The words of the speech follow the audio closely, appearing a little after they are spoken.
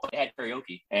they had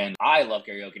karaoke, and I love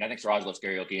karaoke, and I think Siraj loves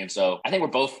karaoke. And so I think we're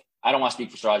both, I don't want to speak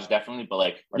for Siraj definitely, but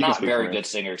like, we're not very good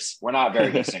singers. We're not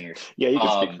very good singers. Yeah, you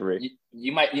can speak for me.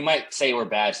 You might say we're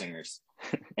bad singers,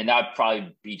 and that would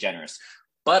probably be generous.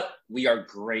 But we are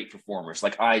great performers.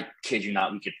 Like, I kid you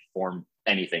not, we could perform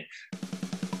anything.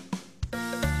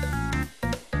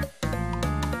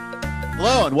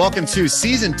 Hello, and welcome to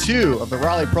Season 2 of the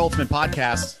Raleigh Pro Ultimate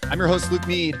Podcast. I'm your host, Luke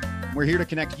Mead. We're here to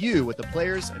connect you with the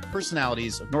players and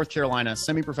personalities of North Carolina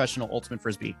semi-professional Ultimate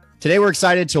Frisbee. Today, we're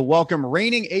excited to welcome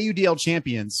reigning AUDL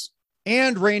champions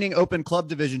and reigning Open Club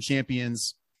Division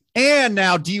champions and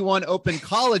now D1 Open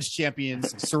College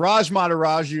champions, Siraj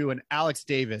Madaraju and Alex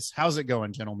Davis. How's it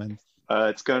going, gentlemen?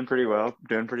 It's going pretty well.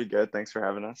 Doing pretty good. Thanks for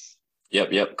having us.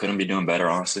 Yep. Couldn't be doing better,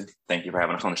 honestly. Thank you for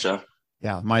having us on the show.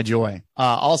 Yeah, my joy.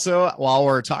 Also, while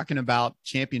we're talking about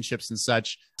championships and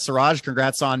such, Siraj,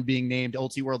 congrats on being named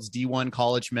Ultiworld's D1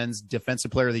 College Men's Defensive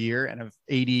Player of the Year, and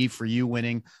AD for you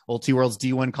winning Ultiworld's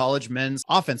D1 College Men's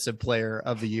Offensive Player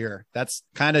of the Year. That's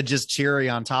kind of just cherry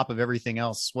on top of everything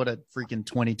else. What a freaking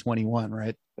 2021,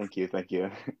 right? Thank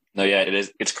you. No, yeah, it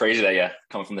is. It's crazy that,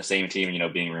 coming from the same team,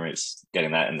 being roommates,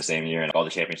 getting that in the same year and all the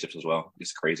championships as well.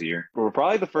 It's a crazy year. We're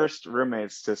probably the first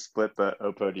roommates to split the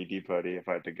O-Pody, D-Pody, if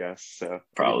I had to guess. So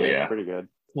probably, pretty good.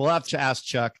 We'll have to ask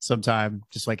Chuck sometime,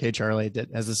 just like, hey, Charlie,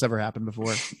 has this ever happened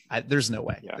before? There's no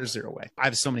way. Yeah. There's zero way. I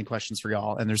have so many questions for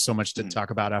y'all, and there's so much to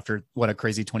talk about after what a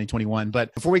crazy 2021.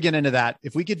 But before we get into that,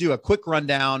 if we could do a quick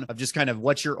rundown of just kind of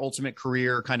what your ultimate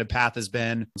career kind of path has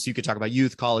been. So you could talk about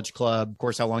youth, college, club, of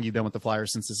course, how long you've been with the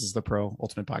Flyers since this is the Pro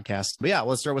Ultimate Podcast. But yeah,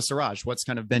 let's start with Siraj. What's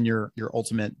kind of been your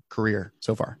ultimate career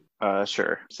so far?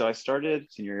 Sure. So I started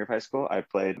senior year of high school. I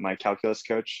played my calculus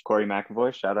coach, Corey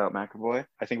McAvoy. Shout out McAvoy.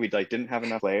 I think we didn't have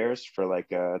enough players for like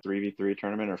a 3v3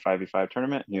 tournament or 5v5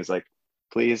 tournament. And he was like,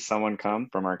 please, someone come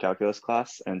from our calculus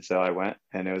class. And so I went,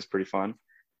 and it was pretty fun.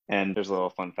 And there's a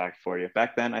little fun fact for you.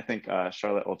 Back then, I think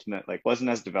Charlotte Ultimate wasn't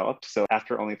as developed. So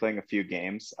after only playing a few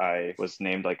games, I was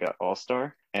named an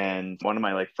all-star. And one of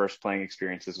my first playing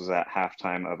experiences was at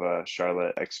halftime of a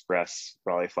Charlotte Express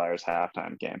Raleigh Flyers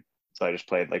halftime game. So I just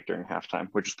played during halftime,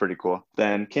 which was pretty cool.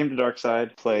 Then came to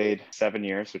Darkside, played 7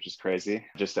 years, which is crazy.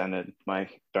 Just ended my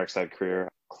Darkside career.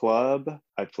 Club,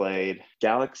 I played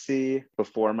Galaxy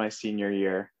before my senior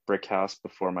year, Brick House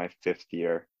before my 5th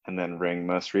year, and then Ring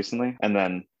most recently, and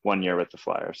then 1 year with the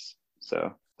Flyers.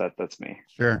 So that's me.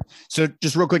 Sure. So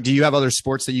just real quick, do you have other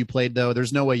sports that you played though?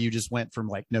 There's no way you just went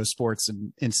from no sports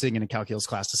and sitting in a calculus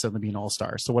class to suddenly being an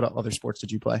all-star. So what other sports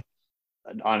did you play?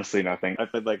 Honestly, nothing. I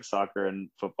played soccer and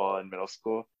football in middle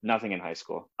school, nothing in high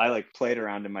school. I played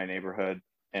around in my neighborhood,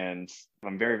 and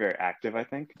I'm very, very active, I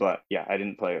think. But yeah, I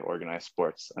didn't play organized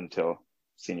sports until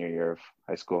senior year of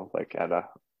high school, at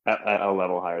a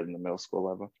level higher than the middle school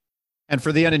level. And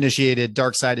for the uninitiated,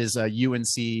 Darkside is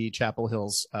UNC Chapel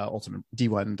Hill's Ultimate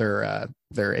D1,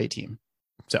 their A team.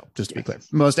 So just to be clear,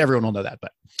 most everyone will know that,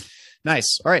 but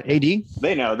nice. All right, AD.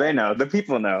 They know. The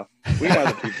people know. We know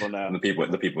the people know.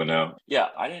 the people know. Yeah,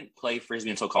 I didn't play Frisbee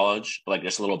until college. But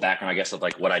just a little background, I guess, of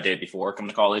what I did before coming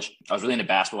to college. I was really into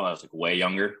basketball when I was way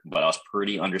younger, but I was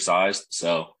pretty undersized.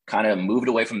 So kind of moved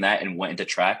away from that and went into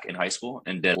track in high school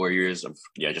and did 4 years of,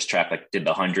 just track, did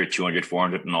the 100, 200,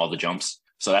 400 and all the jumps.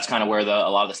 So that's kind of where a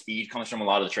lot of the speed comes from. A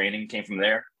lot of the training came from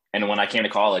there. And when I came to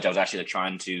college, I was actually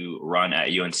trying to run at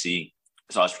UNC.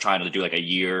 So I was trying to do a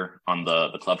year on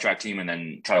the club track team and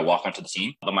then try to walk onto the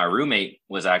team. But my roommate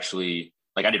was actually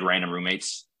I did random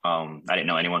roommates. I didn't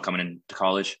know anyone coming into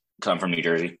college because I'm from New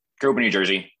Jersey. Grew up in New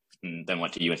Jersey and then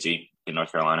went to UNC in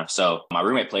North Carolina. So my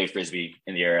roommate played Frisbee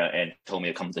in the area and told me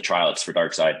to come to the tryouts for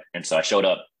Darkside. And so I showed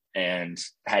up and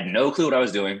had no clue what I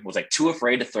was doing. Was too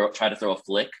afraid to try to throw a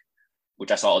flick,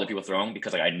 which I saw other people throwing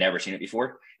because I'd never seen it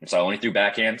before. And so I only threw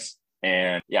backhands.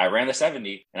 And I ran the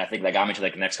 70, and I think that got me to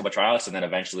the next couple of tryouts. And then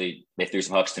eventually they threw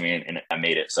some hooks to me and I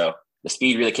made it. So the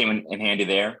speed really came in handy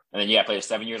there. And then, I played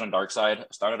 7 years on Darkside. I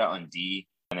started out on D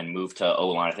and then moved to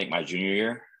O-line, I think my junior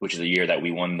year, which is the year that we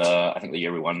won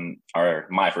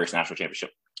my first national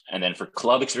championship. And then for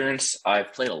club experience,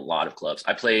 I've played a lot of clubs.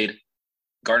 I played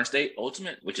Garden State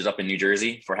Ultimate, which is up in New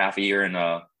Jersey for half a year and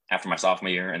after my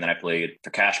sophomore year. And then I played for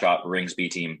Cashcott Rings B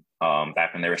team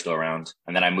back when they were still around.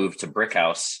 And then I moved to Brick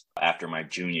House after my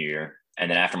junior year. And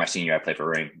then after my senior year, I played for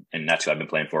Ring. And that's who I've been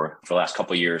playing for the last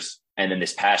couple of years. And then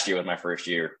this past year was my first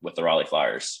year with the Raleigh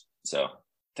Flyers. So I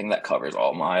think that covers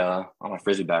all my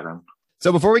Frisbee background.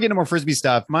 So before we get into more Frisbee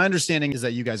stuff, my understanding is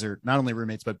that you guys are not only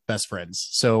roommates, but best friends.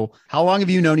 So how long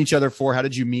have you known each other for? How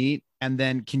did you meet? And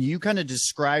then can you kind of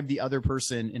describe the other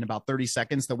person in about 30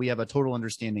 seconds that we have a total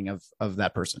understanding of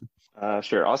that person?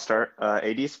 Sure. I'll start.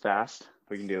 AD's fast.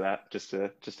 We can do that just to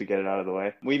get it out of the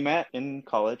way. We met in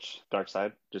college, dark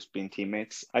side, just being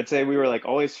teammates. I'd say we were like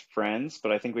always friends,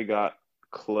 but I think we got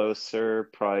closer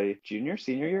probably junior,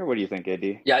 senior year. What do you think,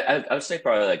 AD? Yeah, I would say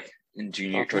probably like in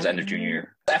junior, towards the end of junior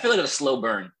year. I feel like it was a slow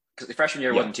burn. Because the freshman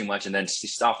year wasn't too much, and then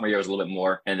sophomore year was a little bit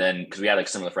more. And then because we had like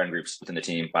some of the friend groups within the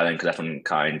team by then, because that's when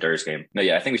Kai and Durs came. No,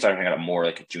 yeah, I think we started hanging out more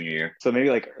like junior year. So maybe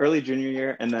like early junior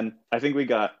year, and then I think we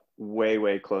got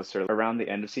way closer around the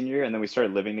end of senior year, and then we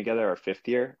started living together our 5th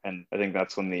year, and I think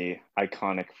that's when the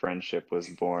iconic friendship was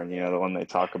born, you know, the one they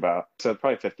talk about. So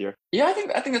probably 5th year. Yeah, I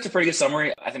think that's a pretty good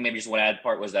summary. I think maybe just one add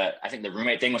part was that I think the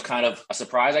roommate thing was kind of a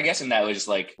surprise, I guess, and that was just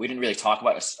like we didn't really talk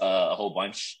about a whole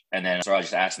bunch, and then Sarah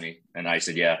just asked me, and I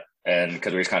said yeah. And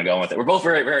because we were just kind of going with it. We're both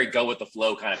very go with the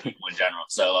flow kind of people in general.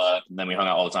 So then we hung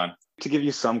out all the time. To give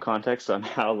you some context on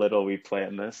how little we play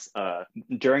in this,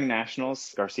 during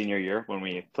nationals, our senior year, when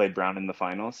we played Brown in the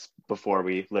finals, before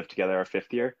we lived together our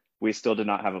 5th year, we still did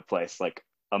not have a place like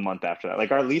a month after that.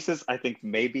 Like our leases, I think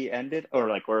maybe ended or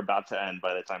like we're about to end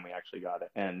by the time we actually got it.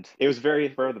 And it was very,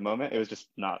 for the moment, it was just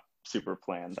not super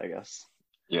planned, I guess.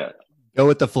 Yeah. Go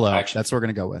with the flow. That's what we're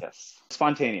going to go with. Yes.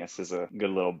 Spontaneous is a good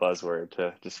little buzzword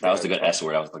to describe. That was the good S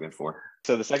word I was looking for.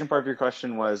 So the second part of your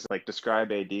question was like describe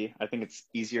AD. I think it's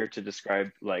easier to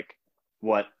describe like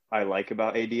what I like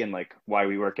about AD and like why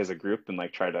we work as a group and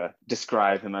like try to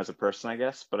describe him as a person, I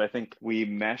guess. But I think we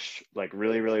mesh like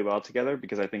really well together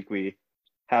because I think we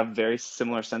have very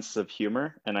similar senses of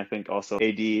humor. And I think also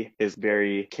AD is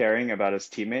very caring about his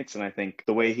teammates. And I think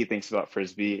the way he thinks about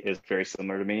Frisbee is very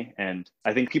similar to me. And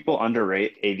I think people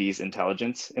underrate AD's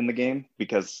intelligence in the game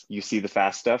because you see the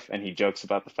fast stuff and he jokes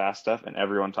about the fast stuff and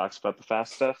everyone talks about the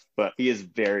fast stuff, but he is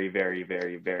very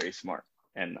smart.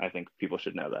 And I think people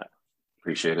should know that.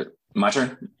 Appreciate it. My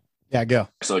turn? Yeah, go.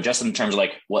 So just in terms of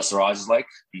like what Siraj is like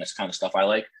and this kind of stuff I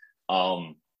like,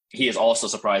 he is also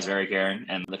surprised, very caring.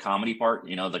 And the comedy part,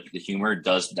 you know, the humor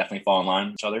does definitely fall in line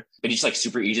with each other. But he's like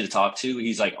super easy to talk to.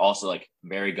 He's like also like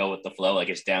very go with the flow. Like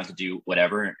it's down to do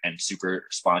whatever and super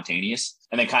spontaneous.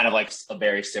 And then kind of like a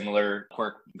very similar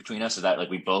quirk between us is that like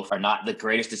we both are not the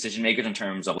greatest decision makers in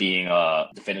terms of being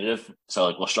definitive. So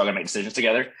like we'll struggle to make decisions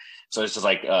together. So it's just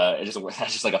like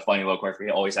that's just like a funny little quirk we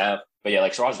always have. But yeah,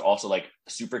 like Siraj is also like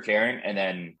super caring. And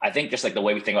then I think just like the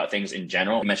way we think about things in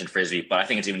general, you mentioned Frisbee, but I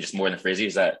think it's even just more than Frisbee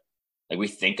is that like we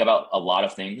think about a lot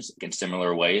of things in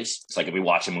similar ways. It's like if we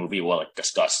watch a movie, we'll like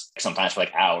discuss sometimes for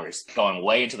like hours, going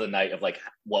way into the night of like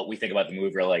what we think about the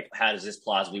movie or like how does this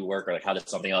plausibly work or like how does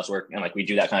something else work? And like we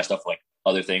do that kind of stuff for like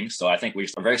other things. So I think we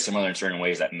are very similar in certain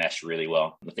ways that mesh really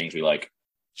well, the things we like.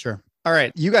 Sure. All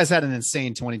right. You guys had an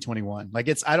insane 2021. Like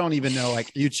I don't even know,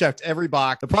 like you checked every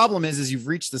box. The problem is you've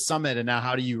reached the summit and now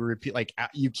how do you repeat? Like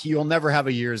you'll never have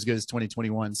a year as good as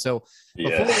 2021. So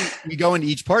before we go into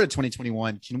each part of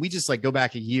 2021, can we just like go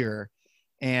back a year?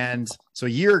 And so a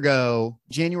year ago,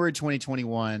 January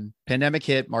 2021, pandemic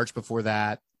hit, March before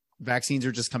that, vaccines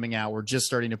are just coming out. We're just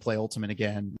starting to play Ultimate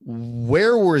again.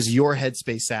 Where was your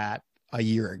headspace at a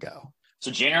year ago?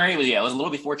 So January was, it was a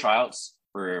little before tryouts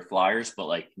for Flyers, but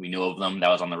like we knew of them. That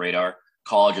was on the radar.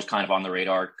 College was kind of on the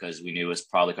radar because we knew it was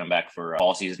probably coming back for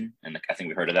fall season. And I think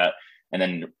we heard of that. And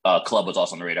then club was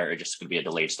also on the radar. It just could be a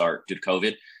delayed start due to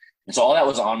COVID. And so all that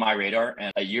was on my radar.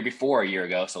 And a year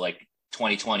ago, so like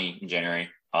 2020 in January,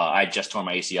 I just tore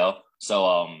my ACL.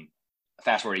 So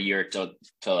fast forward a year to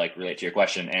like relate to your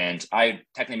question. And I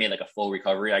technically made like a full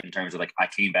recovery in terms of like I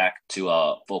came back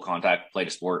to full contact, played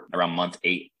a sport around month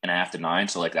 8.5 to 9.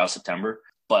 So like that was September.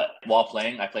 But while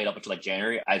playing, I played up until like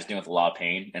January. I was dealing with a lot of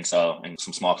pain and some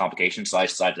small complications. So I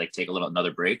decided to like take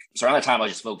another break. So around that time, I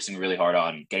was just focusing really hard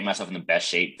on getting myself in the best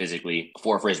shape physically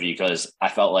for Frisbee because I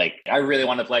felt like I really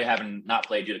wanted to play, having not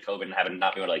played due to COVID and having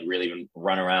not been able to like really even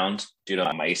run around due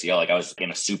to my ACL. Like I was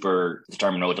getting a super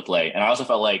determined to play. And I also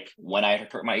felt like when I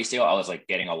hurt my ACL, I was like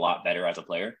getting a lot better as a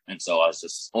player. And so I was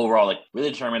just overall like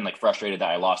really determined, like frustrated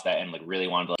that I lost that and like really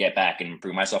wanted to get back and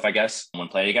improve myself, I guess, when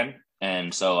playing again.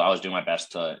 And so I was doing my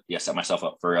best to set myself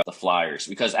up for the Flyers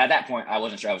because at that point, I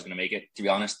wasn't sure I was going to make it, to be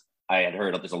honest. I had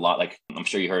heard there's a lot, like I'm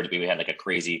sure you heard we had like a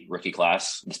crazy rookie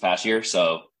class this past year.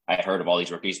 So I had heard of all these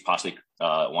rookies possibly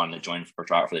wanting to join for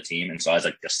tryout for the team. And so I was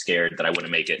like just scared that I wouldn't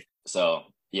make it. So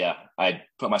yeah, I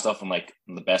put myself in like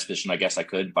the best position I guess I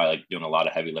could by like doing a lot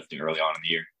of heavy lifting early on in the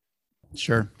year.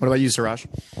 Sure. What about you, Siraj?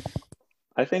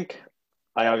 I think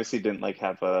I obviously didn't like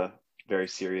have a very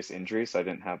serious injury, so I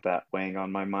didn't have that weighing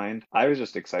on my mind. I was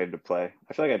just excited to play.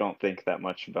 I feel like I don't think that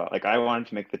much about, like I wanted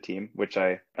to make the team, which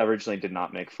I originally did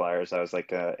not make Flyers. I was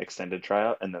like a extended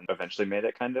tryout and then eventually made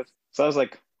it kind of. So I was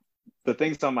like, the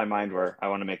things on my mind were I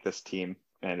want to make this team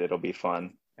and it'll be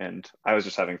fun. And I was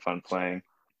just having fun playing.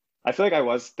 I feel like I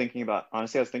was thinking about,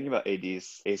 honestly, I was thinking about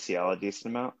AD's ACL a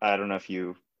decent amount. I don't know if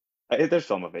there's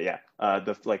film of it, yeah.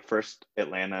 The like first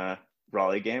Atlanta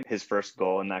Raleigh game, his first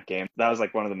goal in that game, that was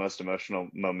like one of the most emotional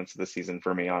moments of the season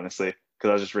for me, honestly, because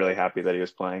I was just really happy that he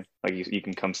was playing. Like you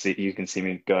can see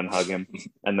me go and hug him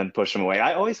and then push him away.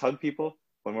 I always hug people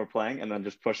when we're playing and then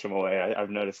just push them away.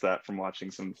 I've noticed that from watching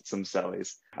some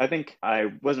sellies. I think I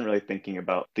wasn't really thinking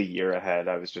about the year ahead.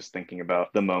 I was just thinking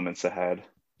about the moments ahead.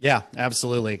 Yeah,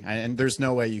 absolutely. And there's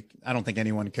no way I don't think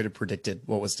anyone could have predicted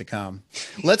what was to come.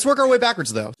 Let's work our way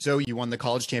backwards, though. So you won the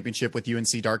college championship with UNC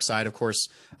Darkside, of course.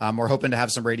 We're hoping to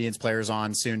have some Radiance players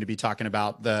on soon to be talking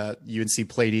about the UNC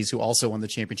Pleiades, who also won the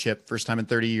championship, first time in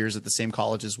 30 years at the same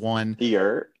college as one.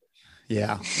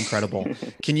 Yeah, incredible.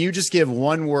 Can you just give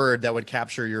one word that would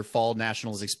capture your fall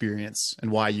nationals experience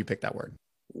and why you picked that word?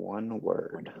 One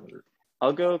word.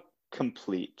 I'll go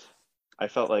complete. I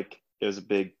felt like it was a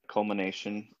big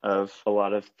culmination of a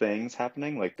lot of things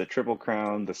happening, like the Triple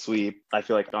Crown, the sweep. I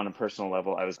feel like on a personal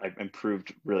level, I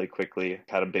improved really quickly,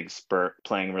 had a big spurt,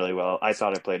 playing really well. I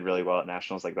thought I played really well at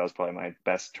nationals. Like that was probably my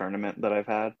best tournament that I've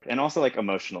had. And also like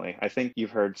emotionally, I think you've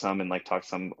heard some and like talked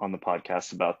some on the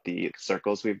podcast about the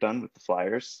circles we've done with the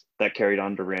Flyers that carried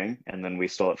on to Ring. And then we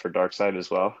stole it for Darkside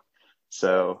as well.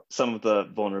 So some of the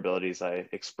vulnerabilities I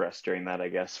expressed during that, I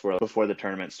guess, were before the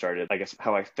tournament started. I guess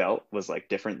how I felt was like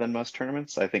different than most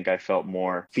tournaments. I think I felt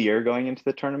more fear going into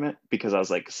the tournament because I was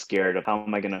like scared of how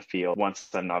am I going to feel once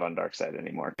I'm not on Darkside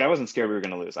anymore. I wasn't scared we were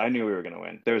going to lose. I knew we were going to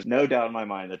win. There was no doubt in my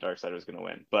mind that Darkside was going to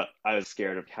win, but I was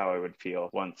scared of how I would feel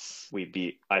once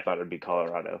I thought it would be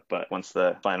Colorado, but once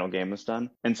the final game was done.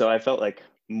 And so I felt like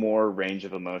more range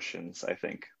of emotions, I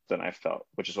think, than I felt,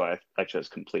 which is why I chose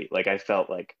complete. Like I felt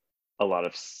like a lot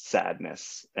of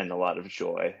sadness and a lot of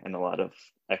joy and a lot of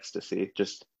ecstasy.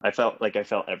 I felt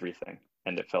everything,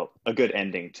 and it felt a good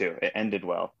ending too. It ended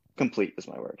well. Complete is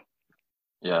my word.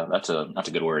 Yeah, that's a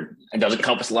good word. It does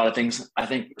encompass a lot of things. I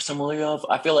think similarly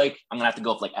I feel like I'm gonna have to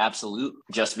go with like absolute,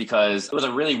 just because it was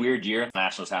a really weird year.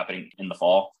 Nationals happening in the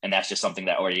fall, and that's just something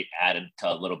that already added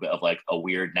to a little bit of like a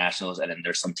weird nationals. And then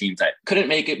there's some teams that couldn't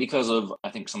make it because of, I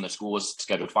think, some of the schools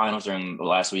scheduled finals during the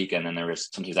last week, and then there was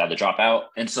some teams that had to drop out.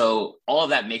 And so all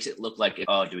of that makes it look like,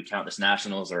 do we count this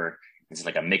nationals, or it's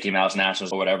like a Mickey Mouse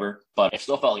Nationals or whatever, but it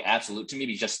still felt like absolute to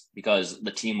me just because the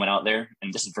team went out there,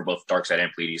 and this is for both Darkside and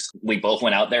Pleiades. We both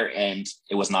went out there and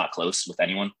it was not close with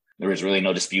anyone. There was really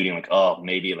no disputing like, oh,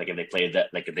 maybe like if they played that,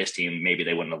 like this team, maybe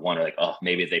they wouldn't have won, or like, oh,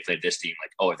 maybe if they played this team,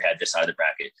 like, oh, if they had this side of the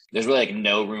bracket. There's really like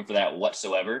no room for that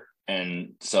whatsoever.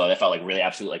 And so that felt like really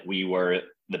absolute, like we were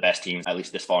the best team, at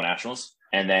least this fall nationals.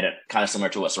 And then it kind of similar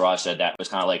to what Siraj said, that was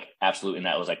kind of like absolute. And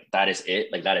that was like, that is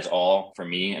it. Like that is all for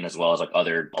me. And as well as like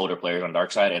other older players on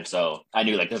Darkside. And so I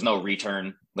knew like there's no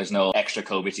return. There's no extra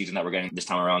COVID season that we're getting this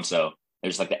time around. So it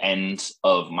was like the end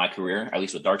of my career, at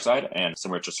least with Darkside. And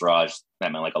similar to Siraj,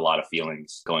 that meant like a lot of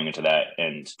feelings going into that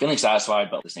and feeling satisfied,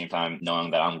 but at the same time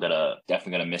knowing that I'm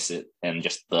definitely gonna miss it and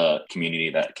just the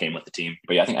community that came with the team.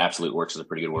 But yeah, I think absolute works is a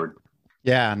pretty good word.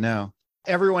 Yeah, no.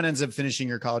 Everyone ends up finishing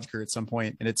your college career at some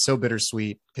point, and it's so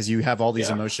bittersweet because you have all these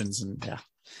emotions, and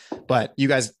but you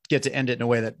guys get to end it in a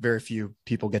way that very few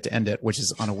people get to end it, which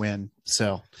is on a win.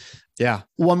 So yeah.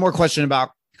 One more question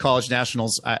about college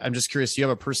nationals. I'm just curious, do you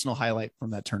have a personal highlight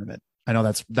from that tournament? I know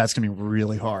that's gonna be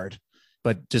really hard,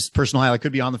 but just personal highlight,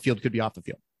 could be on the field, could be off the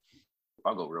field.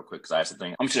 I'll go real quick because I have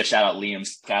something. I'm just gonna shout out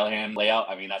Liam's Callahan layout.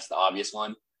 I mean, that's the obvious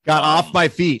one. Got off my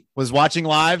feet, was watching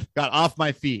live, got off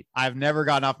my feet. I've never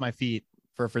gotten off my feet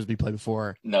for a Frisbee play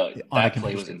before. No, that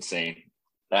play was insane.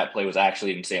 That play was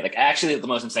actually insane. Like actually the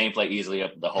most insane play easily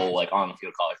of the whole like on the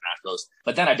field college nationals.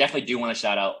 But then I definitely do want to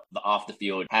shout out the off the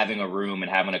field, having a room and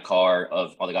having a car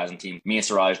of all the guys on the team. Me and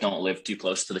Siraj don't live too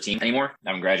close to the team anymore. I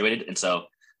haven't graduated. And so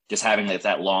just having like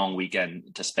that long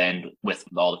weekend to spend with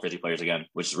all the Frisbee players again,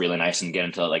 which is really nice, and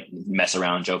getting to like mess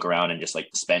around, joke around, and just like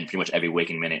spend pretty much every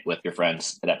waking minute with your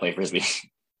friends that play Frisbee.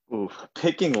 Ooh,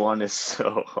 picking one is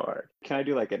so hard. Can I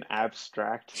do like an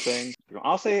abstract thing?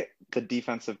 I'll say the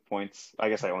defensive points. I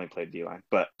guess I only played D-line,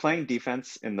 but playing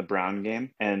defense in the Brown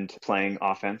game and playing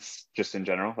offense just in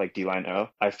general, like D-line O,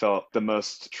 I felt the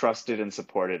most trusted and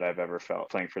supported I've ever felt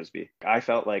playing Frisbee. I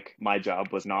felt like my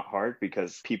job was not hard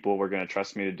because people were going to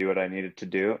trust me to do what I needed to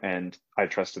do, and I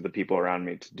trusted the people around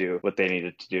me to do what they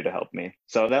needed to do to help me.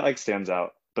 So that like stands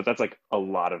out. But that's like a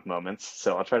lot of moments.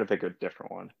 So I'll try to pick a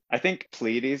different one. I think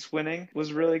Pleiades winning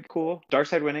was really cool.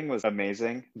 Darkseid winning was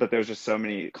amazing, but there was just so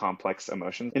many complex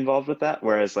emotions involved with that.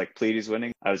 Whereas like Pleiades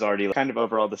winning, I was already kind of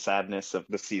over all the sadness of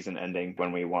the season ending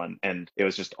when we won. And it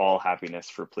was just all happiness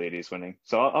for Pleiades winning.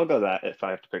 So I'll go that if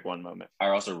I have to pick one moment. I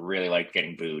also really liked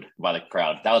getting booed by the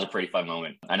crowd. That was a pretty fun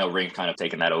moment. I know Ring kind of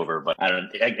taken that over, but I don't,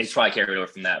 it's probably carried over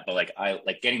from that. But like, I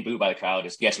like getting booed by the crowd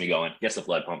just gets me going, gets the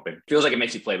blood pumping. Feels like it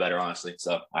makes you play better, honestly.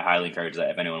 So I highly encourage that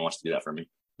if anyone wants to do that for me.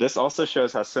 This also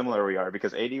shows how similar we are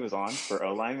because AD was on for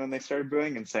O-line when they started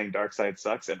booing and saying Darkseid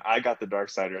sucks. And I got the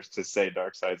Darksiders to say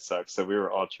Darkseid sucks. So we were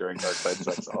all cheering Darkseid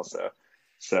sucks also.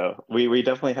 So we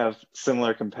definitely have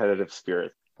similar competitive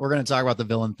spirit. We're going to talk about the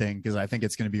villain thing because I think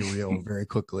it's going to be real very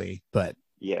quickly, but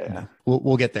yeah,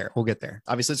 we'll get there. We'll get there.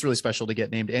 Obviously, it's really special to get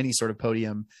named any sort of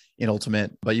podium in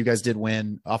Ultimate, but you guys did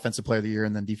win Offensive Player of the Year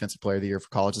and then Defensive Player of the Year for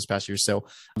college this past year. So,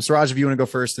 Suraj, if you want to go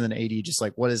first, and then AD, just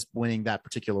like what does winning that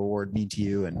particular award mean to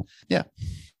you? And yeah,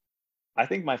 I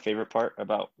think my favorite part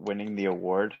about winning the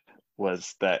award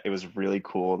was that it was really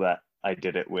cool that I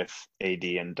did it with AD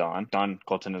and Don. Don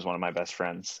Colton is one of my best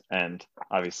friends. And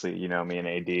obviously, you know me and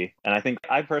AD. And I think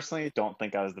I personally don't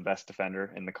think I was the best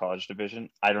defender in the college division.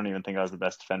 I don't even think I was the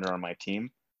best defender on my team.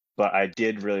 But I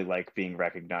did really like being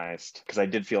recognized because I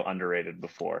did feel underrated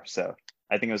before. So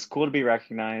I think it was cool to be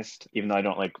recognized, even though I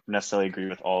don't like necessarily agree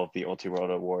with all of the Ulti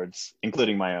World awards,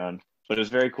 including my own. But it was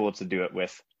very cool to do it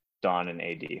with Don and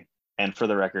AD. And for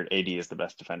the record, AD is the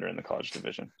best defender in the college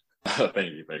division. Oh,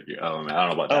 thank you. Oh, man, I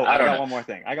don't know about that. I got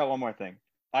one more thing.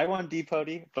 I won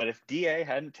D-Pody, but if DA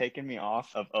hadn't taken me off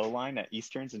of O-line at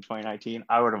Easterns in 2019,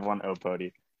 I would have won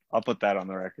O-Pody. I'll put that on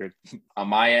the record. On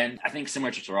my end, I think similar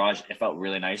to Siraj, it felt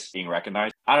really nice being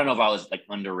recognized. I don't know if I was like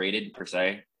underrated per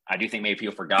se. I do think maybe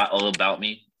people forgot a little about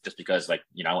me just because like,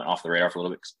 you know, I went off the radar for a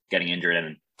little bit, getting injured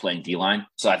and playing D-line.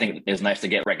 So I think it was nice to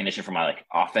get recognition for my like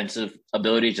offensive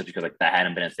abilities just because like that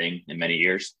hadn't been a thing in many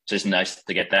years. So it's nice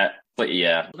to get that. But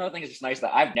yeah, another thing is just nice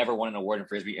that I've never won an award in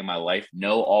Frisbee in my life.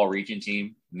 No all region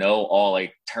team, no all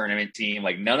like tournament team,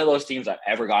 like none of those teams I've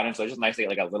ever gotten. So it's just nice to get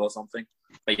like a little something.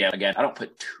 But yeah, again, I don't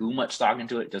put too much stock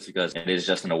into it just because it is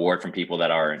just an award from people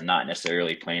that are not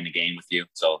necessarily playing the game with you.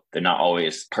 So they're not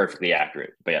always perfectly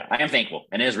accurate. But yeah, I am thankful.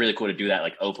 And it is really cool to do that,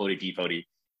 like O-Pody, D-Pody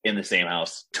in the same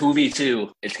house.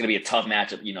 2v2, it's going to be a tough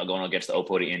matchup, you know, going against the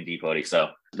O-Pody and D-Pody. So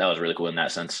that was really cool in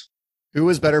that sense. Who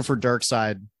was better for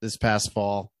Darkseid this past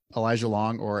fall, Elijah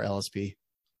Long or LSP?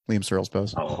 Liam Searles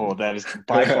pose. Oh, that is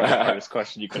by far the hardest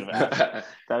question you could have asked.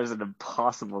 That is an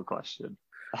impossible question.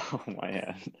 Oh my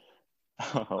god.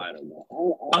 Oh. I don't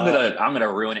know. I'm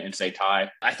gonna ruin it and say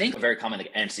tie. I think a very common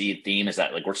like NC theme is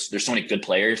that like there's so many good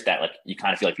players that like you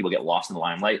kind of feel like people get lost in the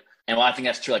limelight. And while I think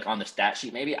that's true, like on the stat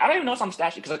sheet, maybe I don't even know if it's on the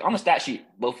stat sheet because like on the stat sheet,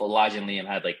 both Elijah and Liam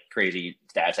had like crazy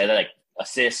stats. They had like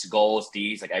assists, goals,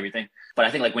 Ds, like everything. But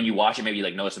I think like when you watch it, maybe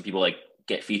like notice some people like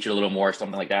get featured a little more or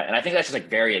something like that. And I think that's just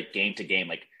like very like, game to game.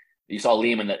 Like you saw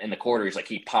Liam in the quarters, like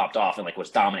he popped off and like was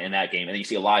dominant in that game. And then you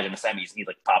see Elijah in the semis, and he's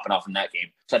like popping off in that game.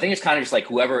 So I think it's kind of just like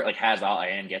whoever like has the hot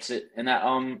hand gets it in that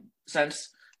sense.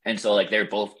 And so like they're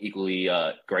both equally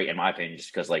great in my opinion,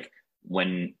 just because like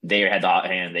when they had the hot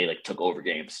hand, they like took over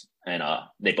games and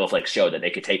they both like showed that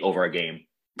they could take over a game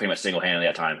pretty much single handedly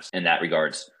at times in that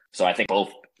regards. So I think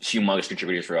both humongous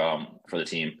contributors for the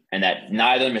team, and that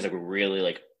neither of them is like really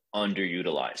like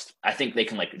underutilized. I think they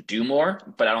can like do more,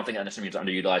 but I don't think that necessarily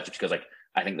means underutilized just because like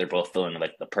I think they're both filling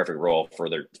like the perfect role for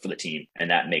the team,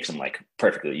 and that makes them like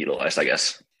perfectly utilized, I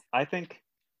guess. I think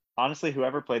honestly,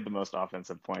 whoever played the most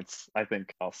offensive points, I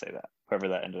think I'll say that. Whoever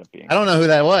that ended up being. I don't know who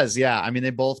that was. Yeah. I mean,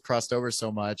 they both crossed over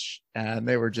so much and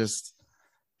they were just,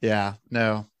 yeah,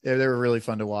 no, they were really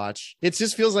fun to watch. It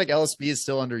just feels like LSB is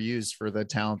still underused for the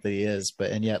talent that he is,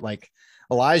 and yet like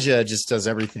Elijah just does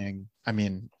everything. I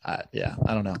mean, yeah,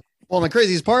 I don't know. Well, and the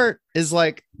craziest part is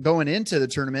like going into the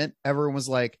tournament, everyone was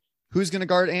like, who's going to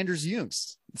guard Anders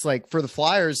Jungst? It's like for the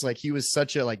Flyers, like he was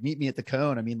such a like meet me at the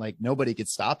cone. I mean, like nobody could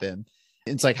stop him.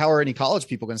 It's like, how are any college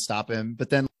people going to stop him? But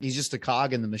then he's just a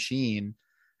cog in the machine.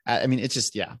 I mean, it's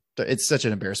just, yeah, it's such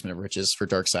an embarrassment of riches for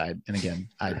Darkseid. And again,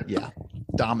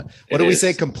 dominant. What do we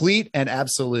say? Complete and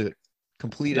absolute.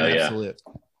 Complete and absolute.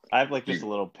 I have like just a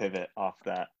little pivot off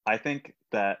that. I think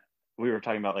that we were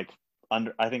talking about like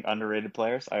underrated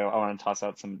players. I want to toss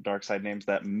out some Darkseid names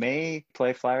that may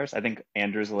play Flyers. I think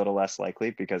Andrew's a little less likely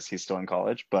because he's still in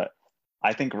college, but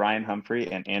I think Ryan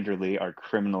Humphrey and Andrew Lee are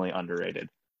criminally underrated.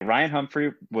 Ryan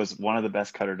Humphrey was one of the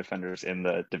best cutter defenders in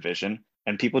the division,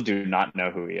 and people do not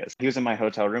know who he is. He was in my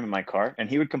hotel room in my car, and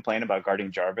he would complain about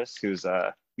guarding Jarvis, who's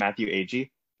Matthew Agee,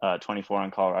 24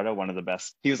 on Colorado, one of the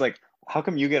best. He was like, how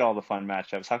come you get all the fun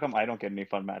matchups? How come I don't get any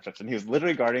fun matchups? And he was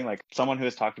literally guarding like someone who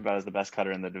is talked about as the best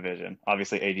cutter in the division.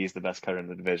 Obviously, AD is the best cutter in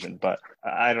the division, but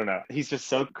I don't know. He's just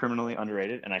so criminally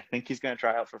underrated, and I think he's going to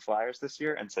try out for Flyers this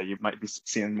year. And so you might be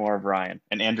seeing more of Ryan.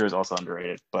 And Andrew is also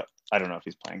underrated, but I don't know if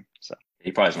he's playing. So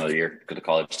he probably has another year. Go to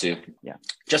college too. Yeah.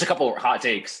 Just a couple of hot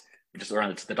takes just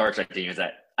around the dark side team is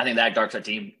that I think that dark side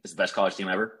team is the best college team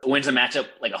ever. It wins a matchup,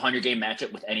 like a 100-game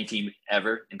matchup with any team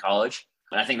ever in college.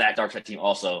 And I think that dark side team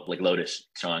also, like Lotus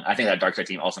showing, I think that dark side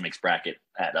team also makes bracket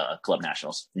at Club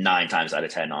Nationals 9 times out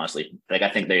of 10, honestly. Like, I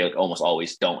think they like, almost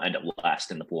always don't end up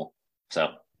last in the pool. So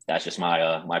that's just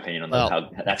my my opinion on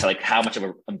how much of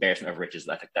an embarrassment of riches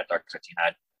I think that dark side team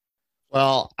had.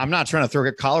 Well, I'm not trying to throw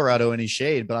Colorado any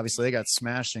shade, but obviously they got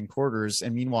smashed in quarters.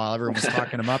 And meanwhile, everyone was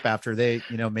talking them up after they,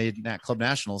 made that Club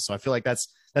Nationals. So I feel like that's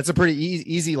a pretty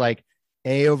easy, like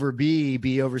A over B,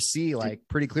 B over C, like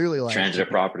pretty clearly, like transitive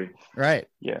property. Right.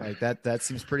 Yeah. Like that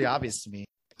seems pretty obvious to me.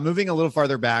 Moving a little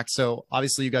farther back. So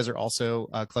obviously you guys are also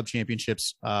club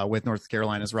championships with North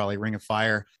Carolina's Raleigh Ring of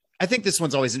Fire. I think this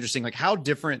one's always interesting. Like how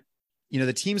different,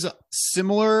 the teams are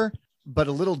similar, but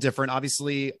a little different.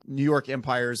 Obviously, New York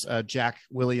Empire's Jack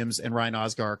Williams and Ryan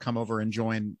Osgar come over and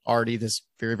join already this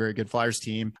very, very good Flyers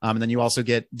team. And then you also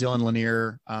get Dylan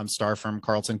Lanier, star from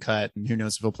Carlton Cut, and who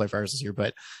knows if he'll play Flyers this year,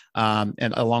 but and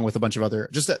along with a bunch of other,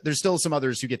 there's still some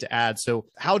others who get to add. So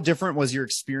how different was your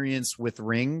experience with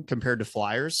Ring compared to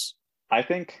Flyers? I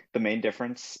think the main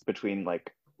difference between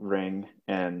like Ring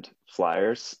and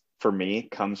Flyers for me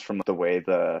comes from the way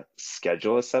the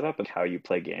schedule is set up and how you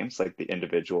play games, like the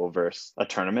individual versus a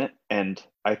tournament. And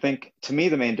I think to me,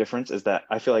 the main difference is that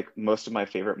I feel like most of my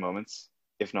favorite moments,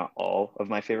 if not all of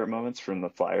my favorite moments from the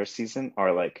Flyers season,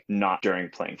 are like not during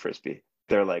playing Frisbee.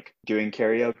 They're like doing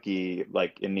karaoke,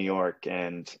 like in New York,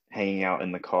 and hanging out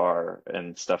in the car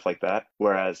and stuff like that.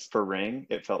 Whereas for Ring,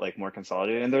 it felt like more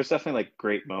consolidated. And there's definitely like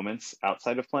great moments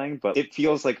outside of playing, but it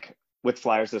feels like with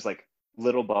Flyers, there's like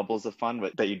little bubbles of fun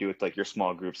that you do with like your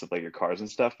small groups of like your cars and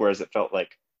stuff. Whereas it felt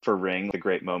like for Ring, the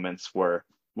great moments were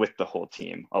with the whole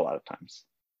team a lot of times.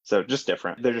 So just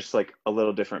different. They're just like a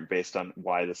little different based on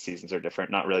why the seasons are different.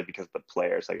 Not really because of the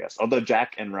players, I guess. Although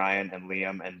Jack and Ryan and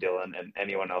Liam and Dylan and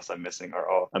anyone else I'm missing are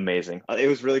all amazing. It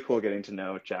was really cool getting to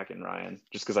know Jack and Ryan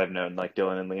just because I've known like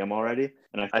Dylan and Liam already.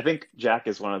 And I think Jack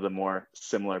is one of the more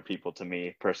similar people to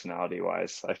me personality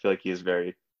wise. I feel like he's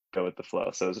very go with the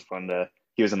flow. So it was fun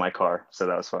he was in my car. So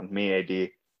that was fun. Me, AD,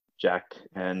 Jack,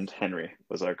 and Henry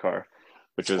was our car,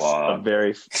 which was a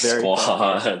very, very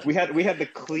fun. We had the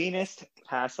cleanest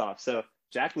pass off. So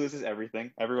Jack loses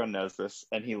everything. Everyone knows this.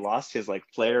 And he lost his like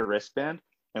player wristband.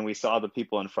 And we saw the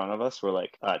people in front of us were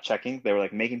like checking. They were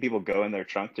like making people go in their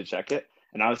trunk to check it.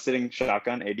 And I was sitting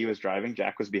shotgun. AD was driving.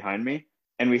 Jack was behind me.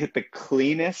 And we hit the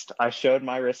cleanest. I showed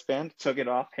my wristband, took it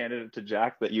off, handed it to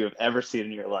Jack that you have ever seen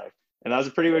in your life. And that was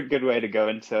a pretty good way to go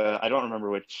into, I don't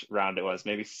remember which round it was,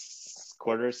 maybe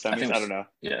quarters, semis, I don't know.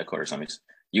 Yeah, quarter semis.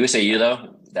 USAU,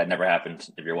 though, that never happened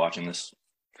if you're watching this.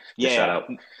 Yeah. Shout out.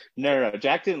 No.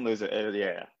 Jack didn't lose it.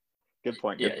 Yeah. Good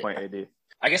point, AD.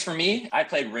 I guess for me, I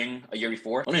played Ring a year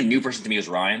before. Only new person to me was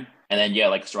Ryan. And then, yeah,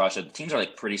 like Siraj said, the teams are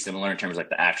like pretty similar in terms of like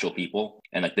the actual people.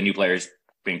 And like the new players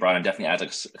being brought in definitely adds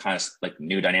like kind of like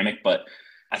new dynamic. But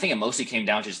I think it mostly came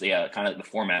down to just kind of the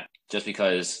format, just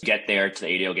because you get there to the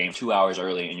ADO game 2 hours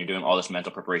early and you're doing all this mental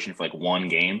preparation for like one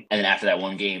game. And then after that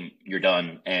one game, you're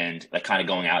done and like kind of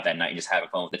going out that night and just having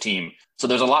fun with the team. So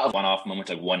there's a lot of one-off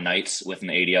moments, like one nights within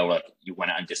the ADO where like you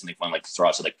went out and did something fun, like throw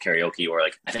out to like karaoke, or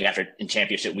like I think after in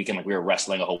championship weekend, like we were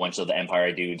wrestling a whole bunch of the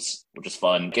Empire dudes, which was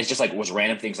fun. It's just like was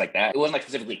random things like that. It wasn't like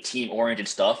specifically team-oriented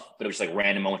stuff, but it was just like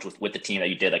random moments with the team that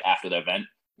you did like after the event.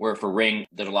 Where for Ring,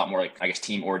 there's a lot more, like, I guess,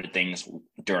 team-oriented things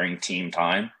during team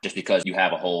time, just because you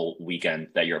have a whole weekend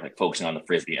that you're like focusing on the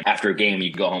Frisbee. And after a game,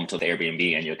 you go home to the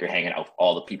Airbnb and you're hanging out with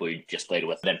all the people you just played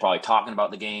with. Then probably talking about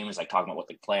the games, like talking about what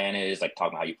the plan is, like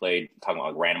talking about how you played, talking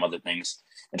about like random other things.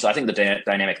 And so I think the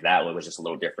dynamic that way was just a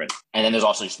little different. And then there's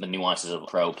also just the nuances of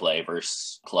pro play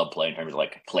versus club play in terms of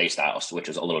like play styles, which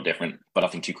is a little different, but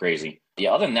nothing too crazy.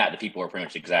 Yeah, other than that, the people are pretty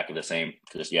much exactly the same.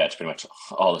 Because it's pretty much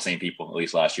all the same people, at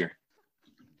least last year.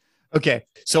 Okay,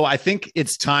 so I think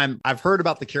it's time. I've heard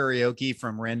about the karaoke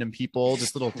from random people,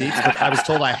 just little things. But I was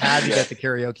told I had to get the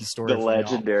karaoke story. The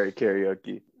legendary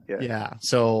karaoke. Yeah.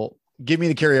 So give me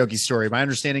the karaoke story. My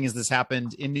understanding is this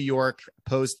happened in New York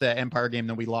post the Empire game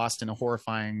that we lost in a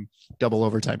horrifying double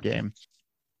overtime game.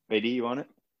 AD, you want it?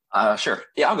 Sure.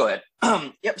 Yeah, I'll go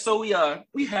ahead. Yep. So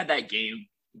we had that game.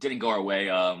 Didn't go our way.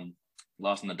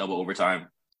 Lost in the double overtime.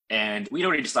 And we'd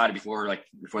already decided before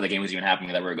the game was even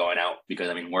happening that we were going out because,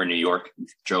 I mean, we're in New York. We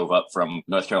drove up from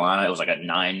North Carolina. It was like a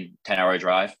 9-10 hour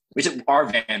drive. We took our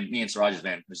van, me and Siraj's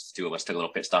van, just the two of us, took a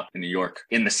little pit stop in New York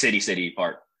in the city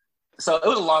part. So it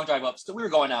was a long drive up. So we were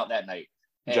going out that night.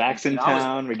 Jackson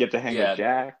Town. We get to hang with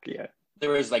Jack. Yeah.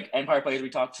 There was like Empire players we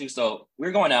talked to. So we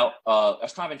were going out. I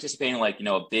was kind of anticipating like, you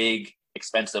know, a big,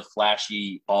 expensive,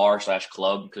 flashy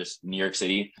bar/club because New York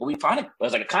City. But we found it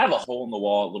was like a kind of a hole in the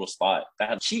wall little spot that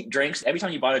had cheap drinks. Every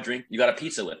time you bought a drink, you got a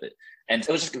pizza with it. And it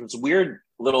was just this weird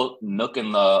little nook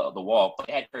in the wall, but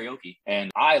it had karaoke. And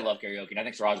I love karaoke. And I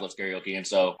think Siraj loves karaoke. And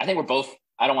so I think we're both,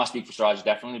 I don't want to speak for Siraj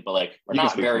definitely, but like we're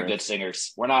not very good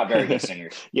singers. We're not very good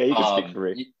singers. Yeah, you can speak for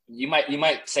it. You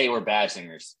might say we're bad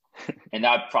singers, and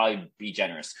that'd probably be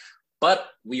generous. But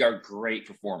we are great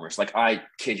performers. Like I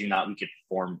kid you not, we could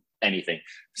perform anything.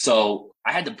 So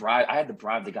I had to bribe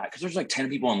the guy because there's like 10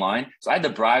 people in line. So I had to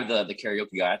bribe the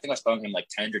karaoke guy. I think I was throwing him like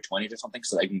 10 or 20 or something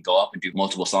so that I can go up and do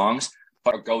multiple songs.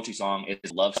 But our go-to song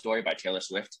is Love Story by Taylor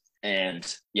Swift. And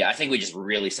yeah, I think we just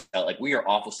really sell it. Like we are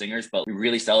awful singers, but we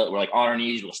really sell it. We're like on our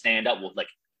knees, we'll stand up, we'll like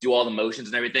do all the motions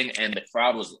and everything. And the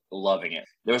crowd was loving it.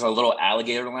 There was a little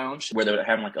alligator lounge where they were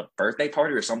having like a birthday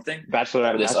party or something.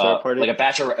 Bachelorette party? Like a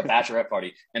bachelorette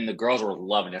party. And the girls were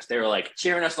loving us. They were like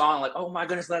cheering us on, like, oh my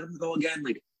goodness, let them go again.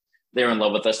 Like they were in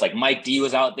love with us. Like Mike D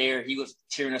was out there. He was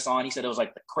cheering us on. He said it was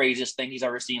like the craziest thing he's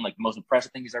ever seen, like the most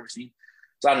impressive thing he's ever seen.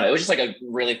 So I don't know. It was just like a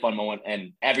really fun moment,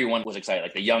 and everyone was excited.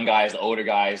 Like the young guys, the older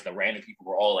guys, the random people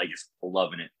were all like just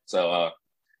loving it. So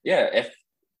yeah, if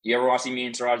you ever want to see me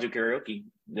and Siraj do karaoke,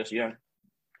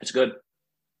 it's good.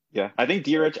 Yeah, I think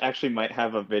D-Rich actually might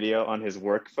have a video on his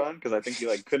work phone because I think he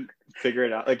like couldn't figure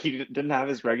it out. Like he didn't have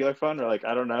his regular phone, or like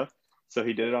I don't know. So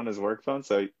he did it on his work phone.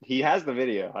 So he has the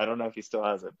video. I don't know if he still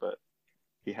has it, but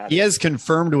he has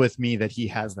confirmed with me that he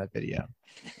has that video.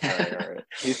 All right.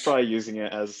 He's probably using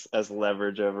it as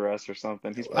leverage over us or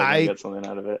something. He's probably gonna get something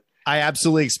out of it. I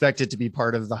absolutely expect it to be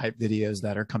part of the hype videos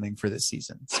that are coming for this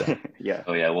season. So yeah.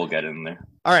 Oh yeah, we'll get it in there.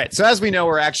 All right. So as we know,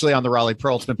 we're actually on the Raleigh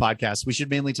Pro Ultimate podcast. We should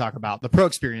mainly talk about the pro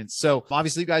experience. So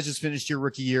obviously you guys just finished your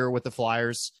rookie year with the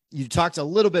Flyers. You talked a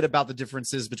little bit about the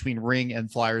differences between Ring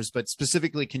and Flyers, but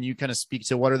specifically, can you kind of speak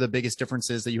to what are the biggest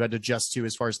differences that you had to adjust to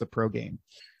as far as the pro game?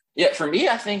 Yeah, for me,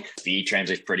 I think speed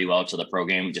translates pretty well to the pro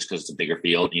game just because it's a bigger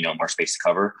field, more space to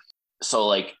cover. So,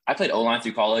 like, I played O-line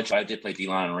through college. I did play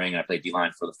D-line and Ring, and I played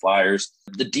D-line for the Flyers.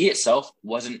 The D itself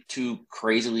wasn't too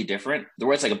crazily different. There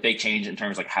was, like, a big change in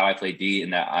terms of, like, how I played D,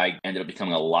 and that I ended up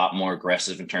becoming a lot more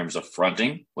aggressive in terms of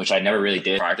fronting, which I never really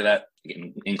did prior to that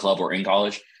in club or in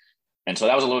college. And so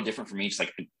that was a little different for me, just,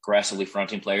 like, aggressively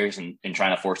fronting players and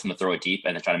trying to force them to throw it deep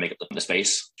and then trying to make up the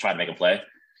space, try to make them play.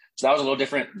 So that was a little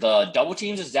different. The double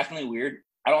teams is definitely weird.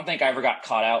 I don't think I ever got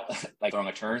caught out like throwing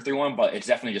a turn through one, but it's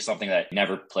definitely just something that I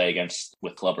never play against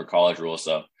with club or college rules.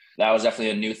 So that was definitely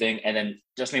a new thing. And then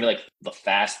just maybe like the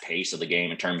fast pace of the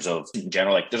game in terms of in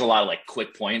general, like there's a lot of like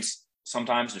quick points.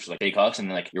 Sometimes there's like big hucks and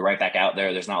then like you're right back out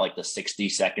there. There's not like the 60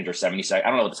 seconds or 70 seconds. I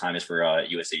don't know what the time is for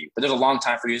USAU, but there's a long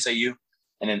time for USAU.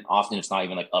 And then often it's not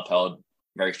even like upheld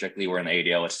very strictly. Where in the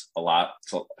ADL, it's a lot.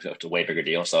 So it's a way bigger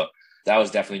deal. So that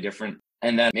was definitely different.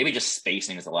 And then maybe just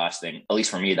spacing is the last thing. At least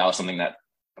for me, that was something that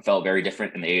felt very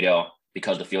different in the ADL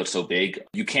because the field's so big.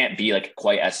 You can't be like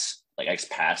quite as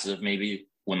passive maybe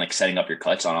when like setting up your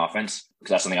cuts on offense,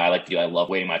 because that's something I like to do. I love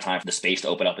waiting my time for the space to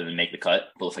open up and then make the cut.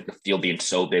 But with like the field being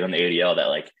so big on the ADL that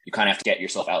like you kind of have to get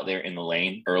yourself out there in the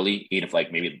lane early, even if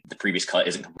like maybe the previous cut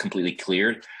isn't completely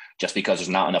cleared, just because there's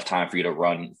not enough time for you to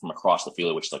run from across the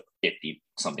field, which is like 50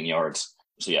 something yards.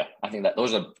 So yeah, I think that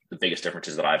those are the biggest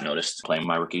differences that I've noticed playing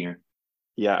my rookie year.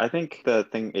 Yeah, I think the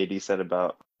thing AD said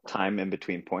about time in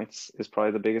between points is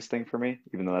probably the biggest thing for me,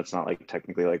 even though that's not like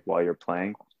technically like while you're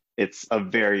playing. It's a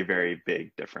very, very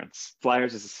big difference.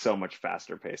 Flyers is so much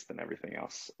faster paced than everything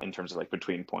else in terms of like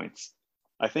between points.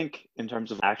 I think in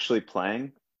terms of actually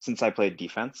playing, since I played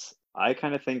defense, I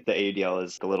kind of think the ADL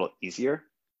is a little easier.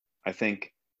 I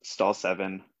think stall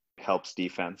 7 helps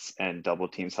defense and double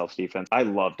teams helps defense. I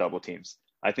love double teams.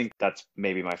 I think that's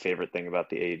maybe my favorite thing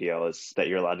about the AUDL is that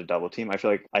you're allowed to double team. I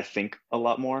feel like I think a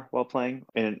lot more while playing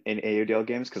in AUDL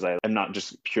games because I'm not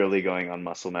just purely going on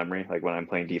muscle memory. Like when I'm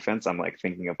playing defense, I'm like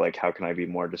thinking of like, how can I be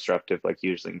more disruptive, like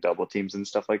using double teams and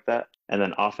stuff like that. And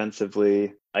then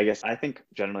offensively, I guess I think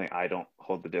generally I don't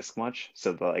hold the disc much.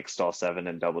 So the like stall 7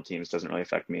 and double teams doesn't really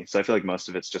affect me. So I feel like most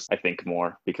of it's just I think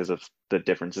more because of the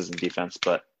differences in defense.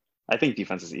 But I think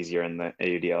defense is easier in the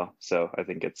AUDL. So I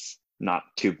think it's not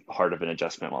too hard of an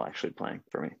adjustment while actually playing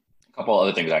for me. A couple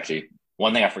other things, actually.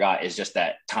 One thing I forgot is just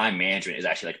that time management is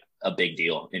actually like a big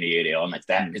deal in the ADL. And like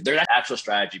that, there's an actual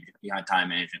strategy behind time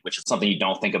management, which is something you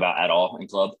don't think about at all in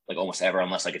club, like almost ever,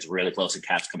 unless like it's really close and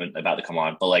Caps about to come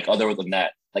on. But like other than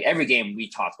that, like every game we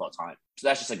talk about time. So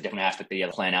that's just like a different aspect that you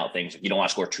have to plan out things. You don't want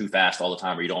to score too fast all the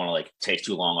time, or you don't want to like take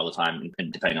too long all the time,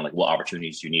 and depending on like what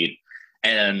opportunities you need.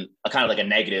 And a kind of like a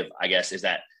negative, I guess, is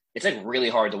that it's like really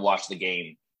hard to watch the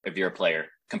game if you're a player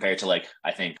compared to like,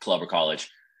 I think club or college.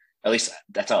 At least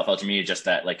that's how it felt to me. Just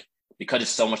that like, because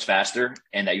it's so much faster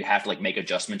and that you have to like make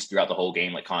adjustments throughout the whole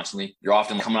game, like constantly, you're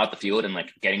often coming out the field and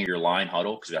like getting your line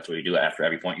huddle, because that's what you do after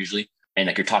every point usually. And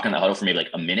like you're talking in the huddle for maybe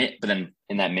like a minute, but then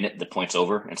in that minute, the point's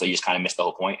over. And so you just kind of miss the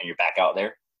whole point and you're back out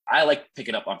there. I like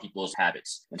picking up on people's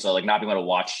habits. And so like not being able to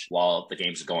watch while the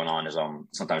game's going on is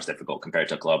sometimes difficult compared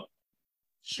to a club.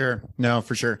 Sure. No,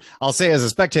 for sure. I'll say as a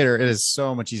spectator, it is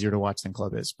so much easier to watch than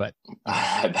club is, but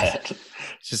I bet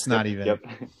it's just not even.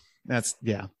 That's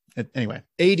anyway,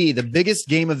 AD, the biggest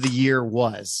game of the year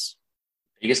was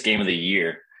biggest game of the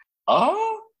year.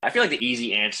 I feel like the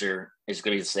easy answer is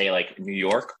going to be to say like New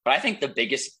York, but I think the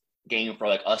biggest game for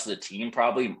like us as a team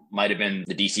probably might have been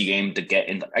the DC game to get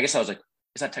in. I guess I was like,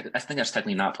 I think that's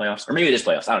technically not playoffs, or maybe it is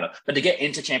playoffs. I don't know, but to get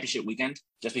into championship weekend,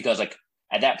 just because like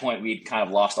at that point we'd kind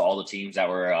of lost to all the teams that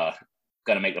were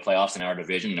going to make the playoffs in our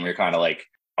division, and we were kind of like,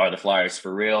 are the Flyers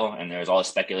for real? And there was all this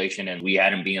speculation, and we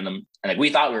hadn't beaten them. And like we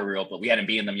thought we were real, but we hadn't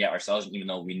beaten them yet ourselves, even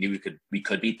though we knew we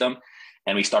could beat them.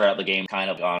 And we started out the game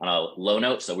kind of on a low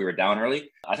note, so we were down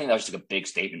early. I think that was just like a big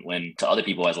statement win to other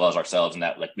people as well as ourselves, and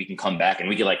that like we can come back and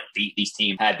we could like beat these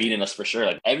teams had beaten us for sure.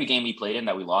 Like every game we played in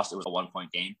that we lost, it was a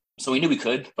 1-point game. So we knew we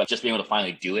could, but just being able to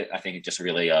finally do it, I think it just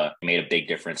really made a big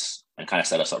difference and kind of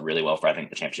set us up really well for, I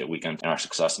think, the championship weekend and our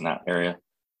success in that area.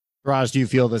 Raj, do you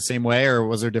feel the same way, or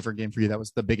was there a different game for you that was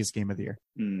the biggest game of the year?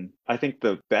 I think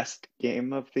the best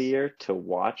game of the year to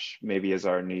watch maybe is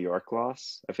our New York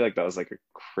loss. I feel like that was like a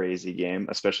crazy game,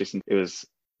 especially since it was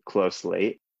close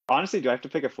late. Honestly, do I have to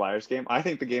pick a Flyers game? I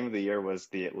think the game of the year was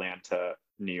the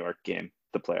Atlanta-New York game,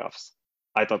 the playoffs.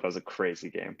 I thought that was a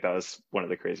crazy game. That was one of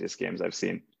the craziest games I've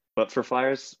seen. But for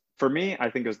Flyers, for me,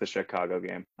 I think it was the Chicago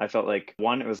game. I felt like,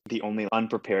 one, it was the only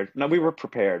unprepared. No, we were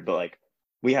prepared, but like,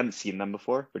 we hadn't seen them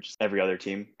before, which is every other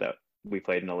team that we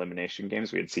played in elimination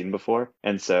games we had seen before.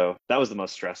 And so that was the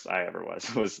most stressed I ever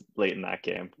was late in that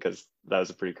game, because that was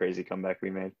a pretty crazy comeback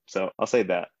we made. So I'll say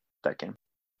that game.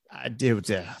 I did.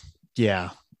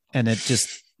 Yeah. And it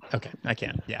just, okay, I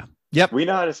can't. Yeah. Yep. We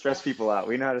know how to stress people out.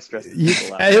 It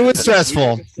was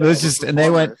stressful. It was just,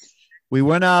 and we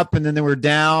went up and then they were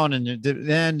down and it didn't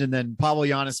end. And then Pablo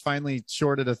Giannis finally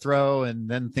shorted a throw, and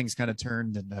then things kind of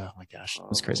turned, and oh my gosh, it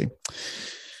was crazy.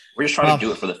 We're just trying to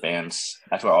do it for the fans.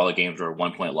 That's why all the games were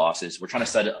 1-point losses. We're trying to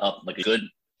set it up like a good,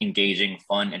 engaging,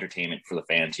 fun entertainment for the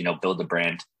fans, build the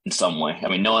brand in some way. I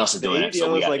mean, no one else is doing it,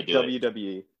 so we have to do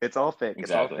WWE. It. It's all fake.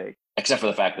 Exactly. It's all fake. Except for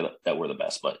the fact that we're the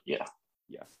best, but yeah.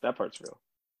 Yeah, that part's real.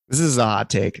 This is a hot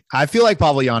take. I feel like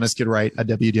Pablo Giannis could write a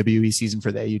WWE season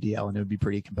for the AUDL, and it would be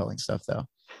pretty compelling stuff, though.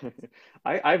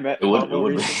 I met Pablo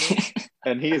recently,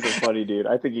 and he is a funny dude.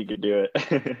 I think he could do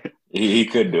it. he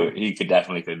could do it. He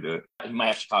definitely could do it. He might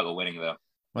have Chicago winning, though.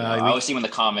 Well, I always see him in the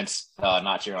comments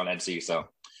not cheering on NC, so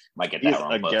might get that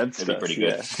wrong. But it'd be pretty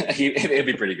good. Yeah. It'd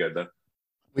be pretty good, though.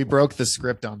 We broke the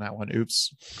script on that one.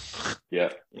 Oops.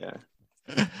 Yeah.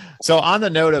 So on the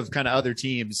note of kind of other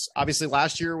teams, obviously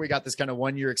last year we got this kind of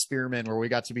 1-year experiment where we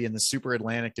got to be in the Super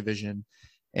Atlantic division.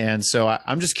 And so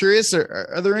I'm just curious,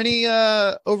 are there any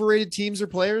overrated teams or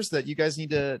players that you guys need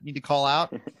to call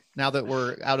out now that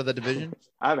we're out of the division?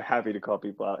 I'm happy to call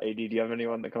people out. AD, do you have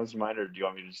anyone that comes to mind, or do you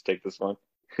want me to just take this one?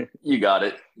 You got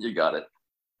it.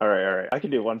 All right. I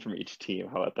can do one from each team.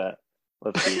 How about that?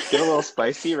 Let's see. Get a little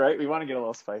spicy, right? We want to get a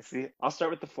little spicy. I'll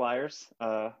start with the Flyers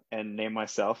and name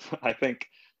myself. I think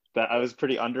that I was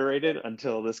pretty underrated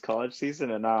until this college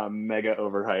season, and now I'm mega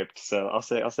overhyped. So I'll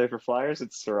say for Flyers,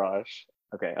 it's Siraj.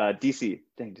 Okay, DC.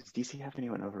 Dang, does DC have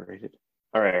anyone overrated?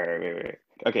 All right, wait.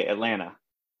 Okay, Atlanta.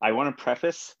 I want to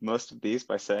preface most of these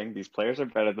by saying these players are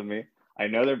better than me. I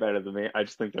know they're better than me. I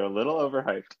just think they're a little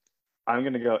overhyped. I'm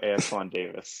going to go Antoine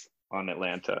Davis on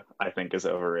Atlanta. I think is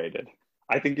overrated.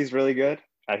 I think he's really good.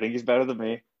 I think he's better than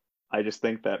me. I just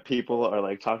think that people are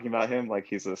like talking about him like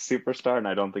he's a superstar, and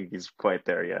I don't think he's quite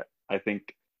there yet. I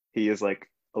think he is like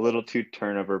a little too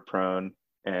turnover prone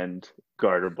and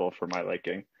guardable for my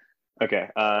liking. Okay,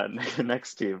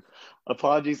 next team.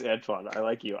 Apologies, Antoine. I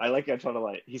like you. I like Antoine a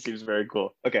lot. He seems very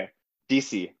cool. Okay,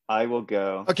 DC. I will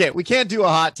go. Okay, we can't do a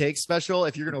hot take special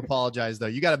if you're going to apologize, though.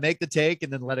 You got to make the take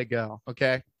and then let it go.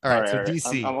 Okay? All right, so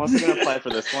DC. I'm also going to apply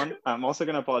for this one. I'm also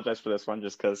going to apologize for this one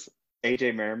just because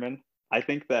AJ Merriman, I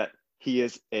think that he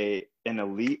is an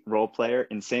elite role player,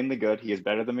 insanely good. He is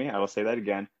better than me. I will say that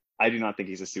again. I do not think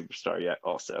he's a superstar yet.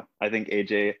 Also, I think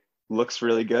AJ looks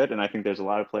really good, and I think there's a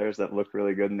lot of players that look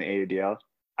really good in the AUDL.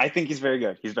 I think he's very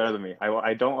good. He's better than me.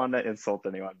 I don't want to insult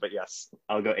anyone, but yes,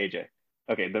 I'll go AJ.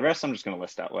 Okay, the rest I'm just going to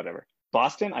list out, whatever.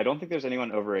 Boston, I don't think there's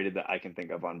anyone overrated that I can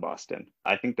think of on Boston.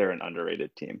 I think they're an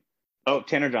underrated team. Oh,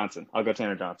 Tanner Johnson. I'll go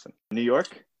Tanner Johnson. New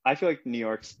York, I feel like New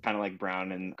York's kind of like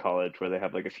Brown in college, where they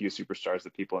have like a few superstars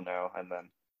that people know. And then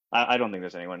I don't think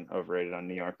there's anyone overrated on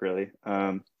New York, really.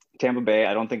 Tampa Bay,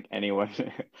 I don't think anyone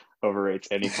overrates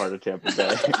any part of Tampa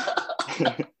Bay.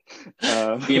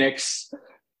 Phoenix,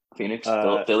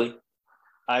 Philly.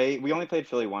 We only played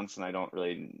Philly once, and I don't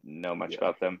really know much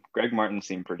about them. Greg Martin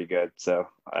seemed pretty good, so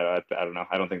I don't know.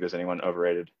 I don't think there's anyone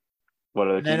overrated. What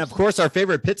other teams? And of course, our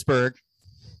favorite Pittsburgh.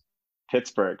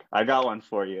 I got one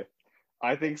for you.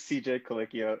 I think CJ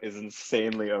Colicchio is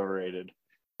insanely overrated.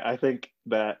 I think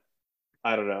that,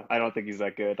 I don't know. I don't think he's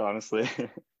that good, honestly.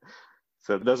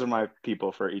 So those are my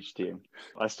people for each team.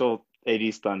 I stole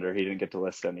AD's thunder. He didn't get to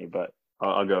list any, but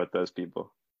I'll go with those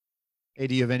people. Hey,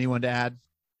 do you have anyone to add?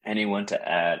 Anyone to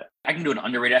add? I can do an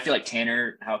underrated. I feel like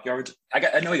Tanner Halkyard.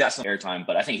 I know he got some airtime,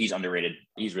 but I think he's underrated.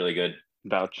 He's really good.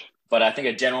 Vouch. But I think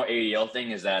a general ADL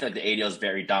thing is that I feel like the ADL is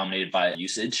very dominated by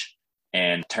usage,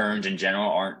 and turns in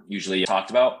general aren't usually talked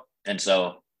about. And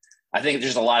so I think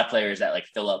there's a lot of players that like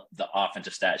fill up the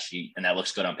offensive stat sheet, and that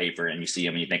looks good on paper, and you see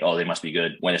them and you think, oh, they must be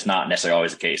good, when it's not necessarily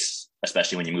always the case,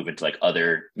 especially when you move into like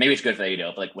other, maybe it's good for the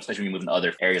ADL, but like especially when you move into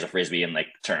other areas of Frisbee, and like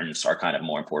turns are kind of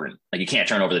more important. Like you can't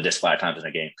turn over the disc 5 times in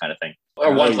a game kind of thing.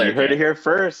 Or one player. You heard it here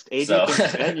first. AD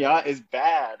thinks Ben Yacht is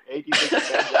bad. AD thinks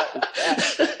Ben Yacht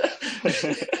is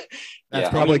bad. That's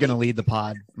probably going to lead the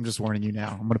pod. I'm just warning you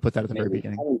now. I'm going to put that at the very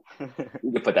beginning.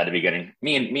 You could put that at the beginning.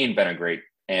 Me and Ben are great.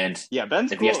 And yeah,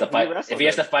 Ben's if cool. He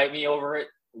has to fight me over it,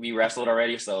 we wrestled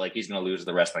already. So like he's going to lose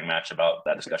the wrestling match about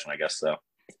that discussion, I guess. So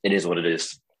it is what it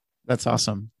is. That's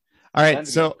awesome. All right.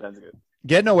 Ben's so good.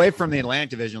 Getting away from the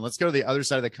Atlantic Division, let's go to the other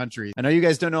side of the country. I know you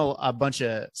guys don't know a bunch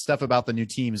of stuff about the new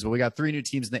teams, but we got 3 new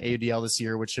teams in the AUDL this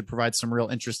year, which should provide some real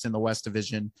interest in the West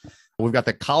Division. We've got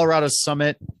the Colorado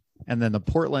Summit, and then the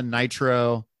Portland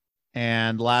Nitro,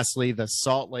 and lastly, the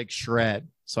Salt Lake Shred.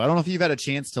 So I don't know if you've had a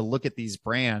chance to look at these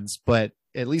brands, but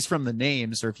at least from the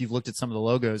names, or if you've looked at some of the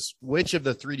logos, which of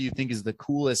the 3 do you think is the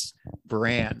coolest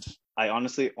brand? I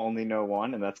honestly only know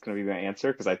one, and that's going to be my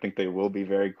answer because I think they will be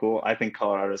very cool. I think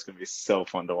Colorado is going to be so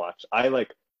fun to watch. I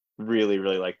really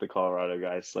like the Colorado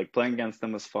guys. Like playing against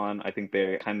them was fun. I think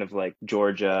they're kind of like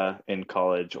Georgia in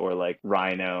college or like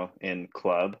Rhino in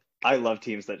club. I love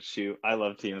teams that shoot. I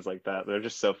love teams like that. They're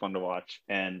just so fun to watch.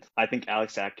 And I think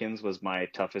Alex Atkins was my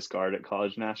toughest guard at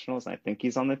college nationals. And I think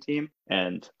he's on the team.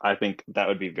 And I think that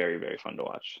would be very, very fun to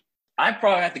watch. I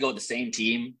probably have to go with the same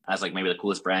team as like maybe the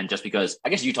coolest brand, just because I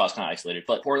guess Utah's kind of isolated,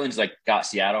 but Portland's like got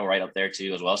Seattle right up there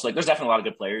too as well. So like there's definitely a lot of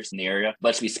good players in the area,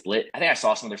 but to be split, I think I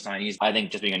saw some of their signees. I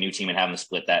think just being a new team and having to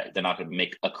split that, they're not going to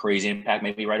make a crazy impact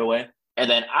maybe right away. And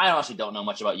then I honestly don't know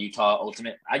much about Utah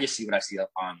Ultimate. I just see what I see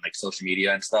on like social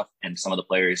media and stuff and some of the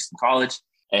players in college.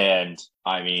 And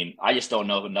I mean, I just don't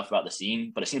know enough about the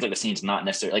scene, but it seems like the scene's not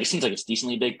necessarily, like it seems like it's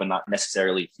decently big, but not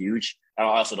necessarily huge. I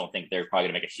also don't think they're probably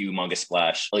going to make a humongous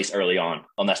splash, at least early on,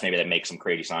 unless maybe they make some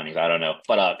crazy signings. I don't know.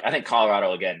 But I think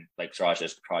Colorado, again, like Siraj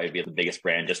says, probably be the biggest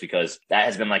brand just because that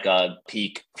has been like a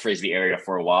peak Frisbee area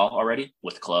for a while already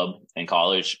with club and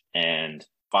college. And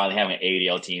finally having an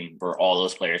ADL team where all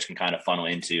those players can kind of funnel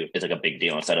into is like a big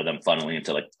deal instead of them funneling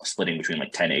into like splitting between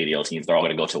like 10 ADL teams. They're all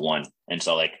going to go to one. And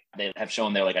so like they have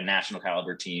shown they're like a national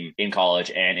caliber team in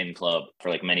college and in club for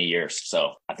like many years.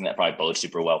 So I think that probably bodes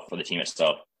super well for the team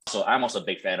itself. So I'm also a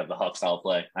big fan of the Huck style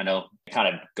play. I know it kind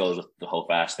of goes with the whole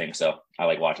fast thing. So I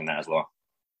like watching that as well.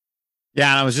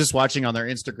 Yeah, and I was just watching on their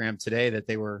Instagram today that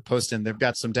they were posting. They've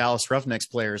got some Dallas Roughnecks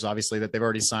players, obviously, that they've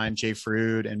already signed. Jay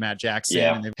Frude and Matt Jackson.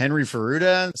 Yeah. And Henry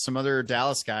Ferruda. Some other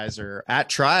Dallas guys are at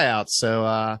tryouts.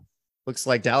 So looks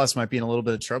like Dallas might be in a little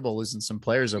bit of trouble losing some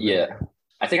players over there.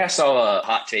 I think I saw a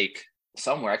hot take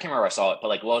somewhere. I can't remember where I saw it, but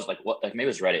like maybe it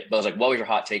was Reddit. But it was like, what was your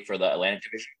hot take for the Atlantic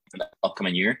division for the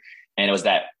upcoming year? And it was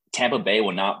that Tampa Bay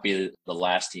will not be the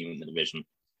last team in the division.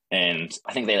 And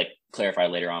I think they like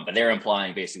clarified later on, but they're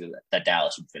implying basically that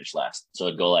Dallas would finish last. So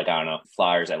it'd go like, I don't know,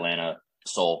 Flyers, Atlanta,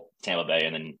 Seoul, Tampa Bay,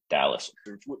 and then Dallas.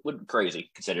 Would be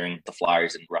crazy considering the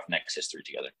Flyers and Roughnecks history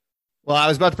together. Well, I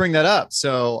was about to bring that up.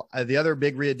 So the other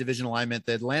big division alignment,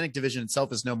 the Atlantic division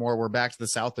itself is no more. We're back to the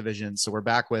South division. So we're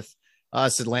back with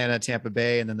us, Atlanta, Tampa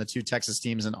Bay, and then the 2 Texas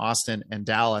teams in Austin and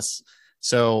Dallas.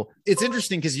 So it's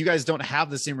interesting because you guys don't have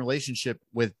the same relationship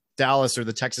with Dallas or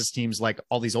the Texas teams like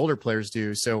all these older players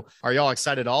do. So are y'all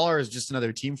excited at all, or is it just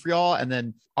another team for y'all? And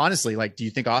then honestly, like, do you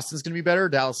think Austin's going to be better or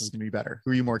Dallas is going to be better?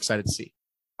 Who are you more excited to see?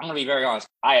 I'm going to be very honest.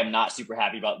 I am not super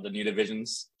happy about the new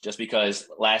divisions just because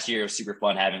last year it was super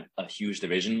fun having a huge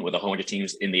division with a whole bunch of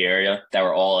teams in the area that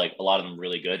were all like a lot of them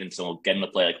really good. And so getting to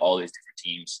play like all these different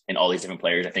teams and all these different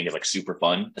players, I think is like super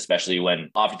fun, especially when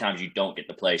oftentimes you don't get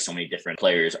to play so many different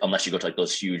players unless you go to like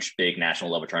those huge, big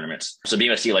national level tournaments. So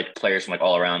being able to see like players from like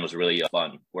all around was really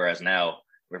fun. Whereas now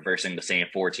we're versing the same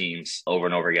 4 teams over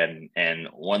and over again. And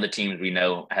one of the teams we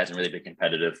know hasn't really been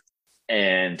competitive.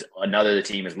 And another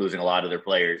team is losing a lot of their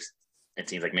players. It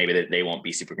seems like maybe they won't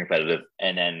be super competitive.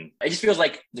 And then it just feels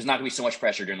like there's not going to be so much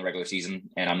pressure during the regular season.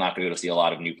 And I'm not going to be able to see a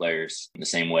lot of new players in the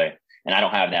same way. And I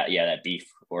don't have that beef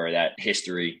or that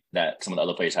history that some of the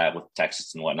other players have with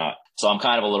Texas and whatnot. So I'm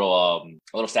kind of a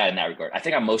little sad in that regard. I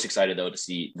think I'm most excited, though, to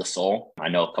see the Soul. I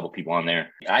know a couple people on there.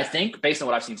 I think based on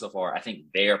what I've seen so far, I think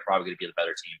they are probably going to be the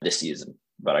better team this season.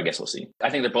 But I guess we'll see. I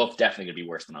think they're both definitely going to be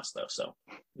worse than us, though. So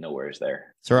no worries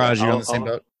there. Suraj, you on the same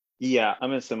boat? Yeah,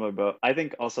 I'm in a similar boat. I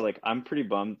think also like I'm pretty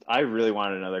bummed. I really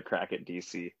wanted another crack at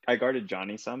DC. I guarded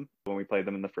Johnny some when we played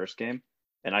them in the first game,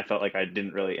 and I felt like I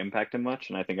didn't really impact him much.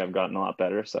 And I think I've gotten a lot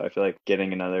better. So I feel like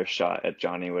getting another shot at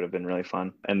Johnny would have been really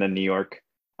fun. And then New York,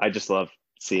 I just love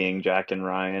seeing Jack and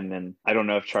Ryan. And I don't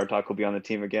know if Chartok will be on the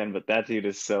team again, but that dude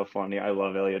is so funny. I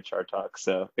love Elliot Chartok.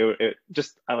 So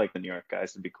I like the New York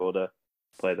guys. It'd be cool to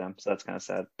play them. So that's kind of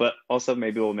sad. But also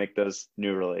maybe we'll make those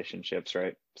new relationships,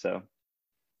 right? So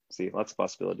see, lots of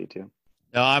possibility too.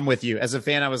 No, I'm with you. As a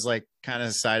fan, I was like kind of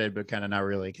excited, but kind of not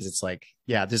really, because it's like,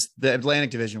 yeah, the Atlantic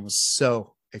Division was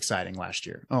so exciting last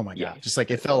year. Oh my god, just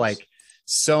like it felt like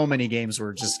so many games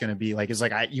were just going to be like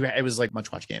it was like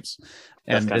much watch games,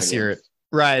 and this year,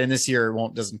 right? And this year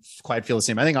doesn't quite feel the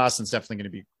same. I think Austin's definitely going to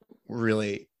be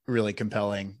really, really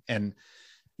compelling, and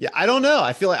yeah, I don't know.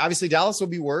 I feel like obviously Dallas will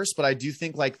be worse, but I do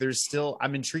think like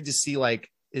I'm intrigued to see like,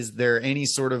 is there any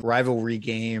sort of rivalry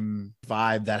game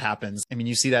vibe that happens? I mean,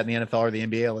 you see that in the NFL or the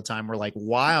NBA all the time. Where like,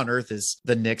 why on earth is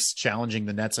the Knicks challenging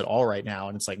the Nets at all right now?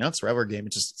 And it's like, no, it's a rivalry game.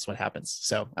 It's what happens.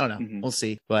 So I don't know. Mm-hmm. We'll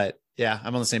see. But yeah,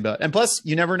 I'm on the same boat. And plus,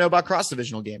 you never know about cross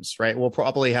divisional games, right? We'll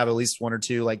probably have at least 1 or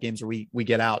 2 like games where we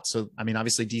get out. So I mean,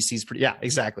 obviously DC's pretty. Yeah,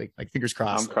 exactly. Like fingers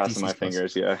crossed. I'm crossing my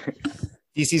fingers. Yeah.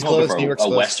 DC's close. New York's a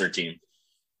Western team.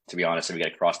 To be honest, if we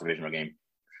get a cross divisional game.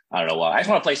 I don't know why. I just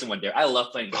want to play someone there. I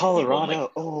love playing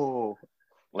Colorado.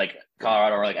 Like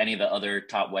Colorado or like any of the other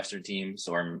top Western teams,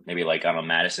 or maybe like I don't know,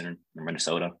 Madison or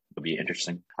Minnesota would be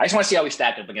interesting. I just want to see how we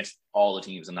stack up against all the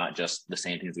teams and not just the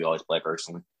same teams we always play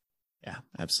personally. Yeah,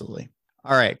 absolutely.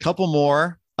 All right, couple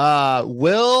more.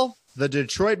 Will the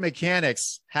Detroit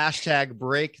Mechanics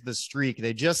 #break the streak?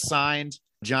 They just signed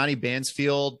Johnny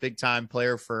Bansfield, big time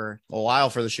player for a while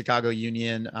for the Chicago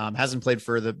Union. Hasn't played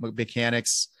for the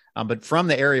Mechanics. But from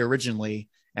the area originally,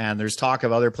 and there's talk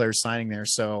of other players signing there.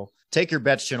 So take your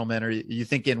bets, gentlemen. Are you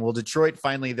thinking, will Detroit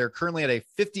finally, they're currently at a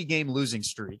 50-game losing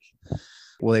streak.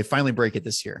 Will they finally break it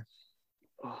this year?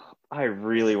 I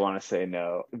really want to say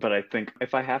no, but I think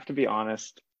if I have to be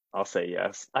honest, I'll say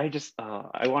yes. I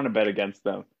want to bet against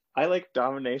them. I like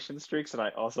domination streaks and I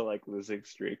also like losing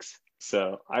streaks.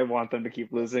 So I want them to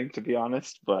keep losing, to be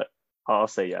honest, but I'll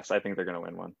say yes. I think they're going to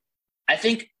win one. I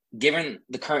think given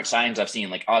the current signings I've seen,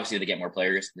 like obviously they get more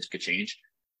players, this could change.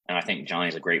 And I think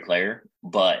Johnny's a great player,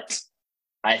 but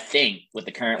I think with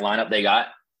the current lineup they got,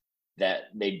 that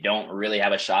they don't really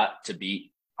have a shot to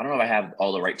beat. I don't know if I have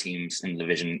all the right teams in the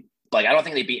division. Like, I don't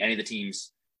think they beat any of the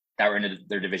teams that were in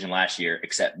their division last year,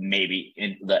 except maybe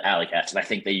in the Alley Cats. And I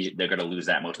think they're going to lose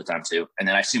that most of the time too. And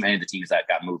then I assume any of the teams that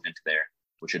got moved into there,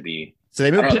 which would be. So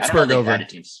they moved Pittsburgh over.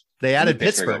 They added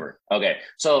Pittsburgh over. Okay.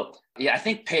 So yeah, I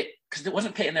think Pitt, because it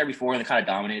wasn't Pitt in there before and they kind of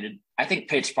dominated. I think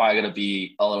Pitt's probably going to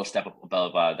be a little step up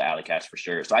above the Alley Cats for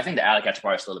sure. So I think the Alley Cats are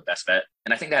probably still the best bet.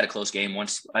 And I think they had a close game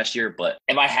once last year. But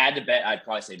if I had to bet, I'd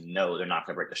probably say no, they're not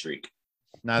going to break the streak.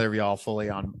 Neither of y'all fully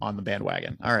on the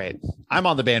bandwagon. All right. I'm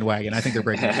on the bandwagon. I think they're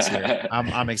breaking this year.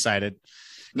 I'm excited.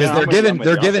 Because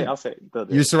they're giving. I'll say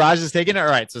you Siraj is taking it. All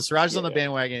right. So Siraj is on the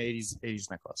bandwagon. 80s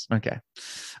necklace. Okay.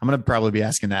 I'm going to probably be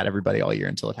asking that everybody all year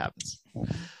until it happens.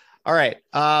 All right.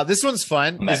 This one's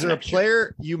fun. Is there a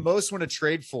player you most want to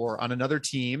trade for on another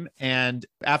team? And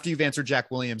after you've answered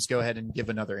Jack Williams, go ahead and give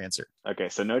another answer. Okay.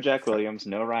 So no Jack Williams,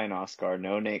 no Ryan Oscar,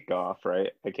 no Nate Goff, right?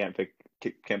 I can't pick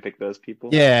those people.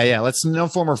 Yeah. Let's no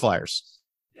former Flyers.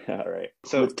 All right.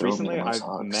 So recently I've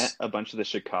met a bunch of the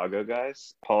Chicago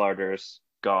guys, Paul Arders,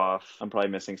 Goff. I'm probably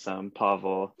missing some.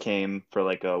 Pavel came for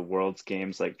like a World's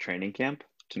Games like training camp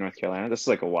to North Carolina. This is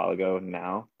like a while ago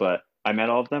now, but I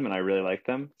met all of them and I really like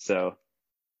them. So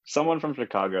someone from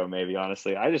Chicago, maybe,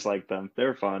 honestly. I just like them.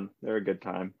 They're fun. They're a good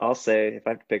time. I'll say if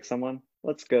I have to pick someone,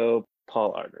 let's go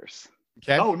Paul Arders.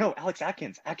 Okay. Oh no, Alex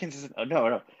Atkins. Atkins isn't. Oh,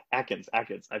 no. Atkins. I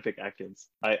pick Atkins.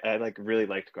 I like really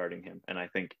liked guarding him, and I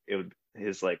think it would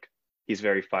he's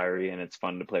very fiery, and it's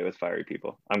fun to play with fiery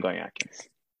people. I'm going Atkins.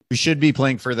 We should be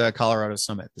playing for the Colorado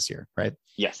Summit this year, right?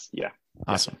 Yes. Yeah.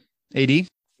 Awesome. AD?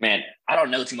 Man, I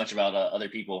don't know too much about other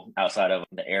people outside of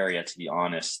the area, to be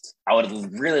honest. I would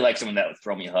really like someone that would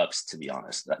throw me hooks, to be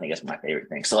honest. I think that's my favorite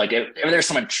thing. So, like, if there's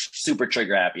someone super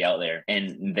trigger happy out there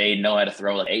and they know how to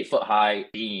throw like 8-foot high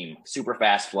beam, super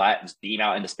fast, flat, just beam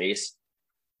out into space,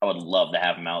 I would love to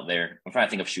have him out there. I'm trying to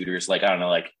think of shooters like, I don't know,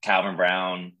 like Calvin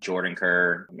Brown, Jordan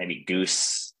Kerr, maybe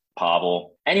Goose,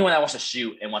 Pavel. Anyone that wants to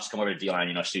shoot and wants to come over to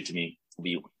D-line, shoot to me will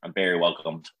be very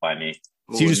welcomed by me.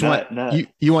 So you just want Nut.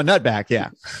 You want Nut back, yeah.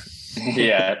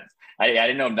 Yeah. I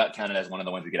didn't know Nut counted as one of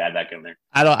the ones we could add back in there.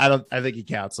 I think he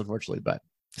counts, unfortunately, but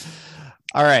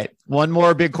all right. One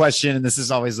more big question, and this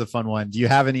is always the fun one. Do you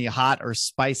have any hot or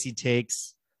spicy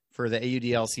takes for the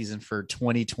AUDL season for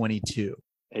 2022?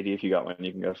 AD, if you got one,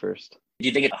 you can go first. Do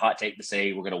you think it's a hot take to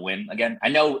say we're going to win again? I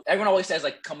know everyone always says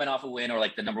like coming off a win or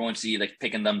like the number one seed, like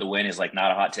picking them to win is like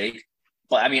not a hot take.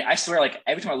 But I mean, I swear, like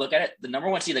every time I look at it, the number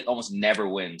one seed like almost never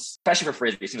wins, especially for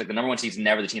Frisbee. It seems like the number one seed is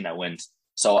never the team that wins.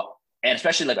 So, and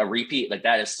especially like a repeat, like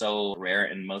that is so rare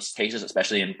in most cases,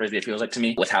 especially in Frisbee, it feels like to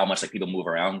me, with how much like people move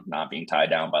around, not being tied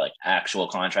down by like actual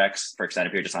contracts for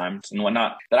extended periods of time and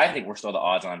whatnot. But I think we're still the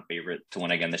odds-on favorite to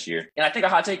win again this year. And I think a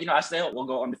hot take, I say we'll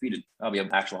go undefeated. That'll be an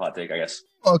actual hot take, I guess.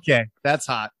 Okay, that's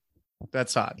hot.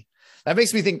 That's hot. That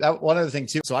makes me think that one other thing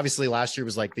too. So obviously last year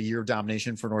was like the year of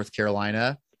domination for North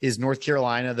Carolina. Is North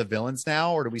Carolina the villains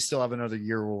now, or do we still have another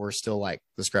year where we're still like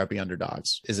the scrappy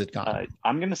underdogs? Is it gone?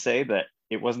 I'm going to say that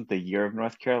it wasn't the year of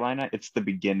North Carolina. It's the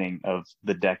beginning of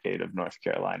the decade of North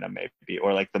Carolina, maybe,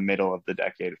 or like the middle of the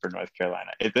decade for North Carolina.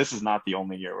 This is not the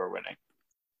only year we're winning.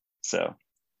 So,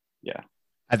 yeah.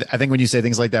 I think when you say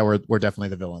things like that, we're definitely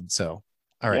the villain. So,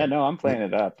 all right. Yeah, no, I'm playing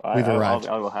it up. We've arrived.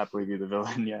 I will happily be the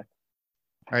villain. Yeah.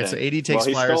 All right. So AD takes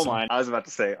he Flyers. Stole mine. I was about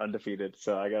to say undefeated,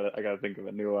 so I gotta think of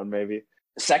a new one maybe.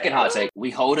 Second hot take: we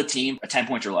hold a team 10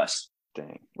 points or less.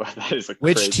 Dang, well, that is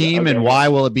which crazy. team and why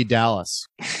will it be Dallas?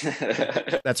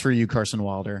 That's for you, Carson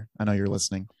Wilder. I know you're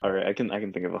listening. All right, I can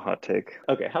think of a hot take.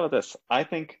 Okay, how about this? I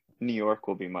think New York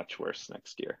will be much worse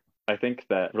next year. I think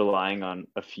that relying on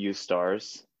a few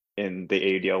stars in the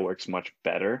AUDL works much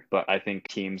better, but I think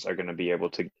teams are going to be able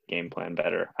to game plan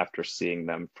better after seeing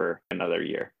them for another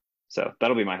year. So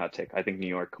that'll be my hot take. I think New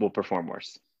York will perform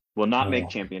worse. Will not make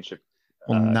championship.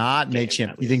 Will not make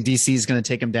champ. You think DC is going to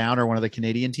take them down, or one of the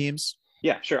Canadian teams?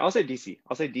 Yeah, sure. I'll say DC.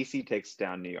 I'll say DC takes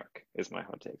down New York is my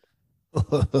hot take.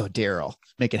 Oh, Daryl,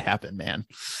 make it happen, man.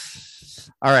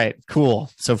 All right, cool.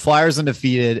 So Flyers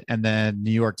undefeated, and then New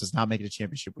York does not make it a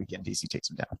championship weekend. DC takes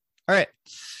them down. All right,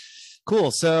 cool.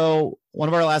 So one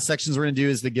of our last sections we're going to do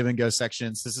is the give and go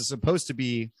sections. This is supposed to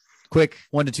be quick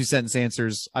 1 to 2 sentence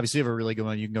answers. Obviously, you have a really good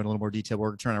one. You can go into a little more detail.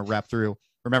 We're trying to wrap through.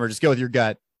 Remember, just go with your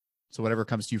gut. So whatever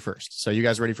comes to you first. So you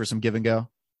guys ready for some give and go?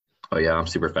 Oh yeah, I'm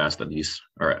super fast at these,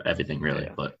 or everything really.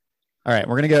 Yeah. But all right,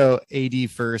 we're gonna go AD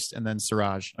first, and then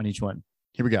Siraj on each one.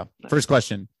 Here we go. Nice. First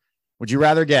question: would you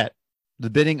rather get the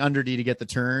bidding under D to get the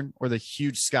turn, or the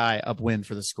huge sky upwind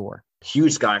for the score?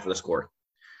 Huge sky for the score.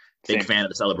 Big Same. fan of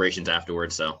the celebrations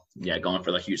afterwards. So yeah, going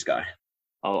for the huge sky.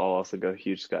 I'll also go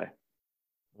huge sky.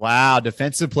 Wow,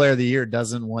 defensive player of the year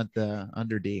doesn't want the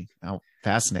under D. Oh,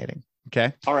 fascinating.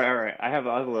 Okay. All right. I have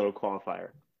a little qualifier.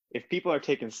 If people are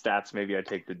taking stats, maybe I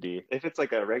take the D. If it's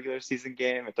like a regular season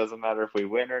game, it doesn't matter if we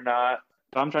win or not.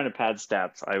 If I'm trying to pad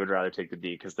stats, I would rather take the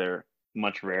D because they're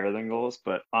much rarer than goals.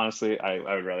 But honestly, I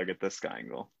would rather get the sky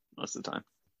goal most of the time.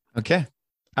 Okay.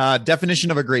 Definition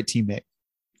of a great teammate.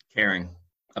 Caring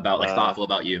about, like, thoughtful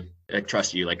about you, like,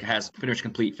 trust you, like, has pretty much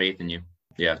complete faith in you.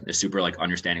 Yeah, is super like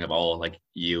understanding of all like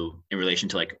you in relation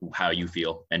to like how you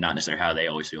feel and not necessarily how they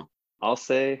always feel. I'll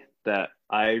say that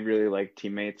I really like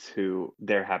teammates who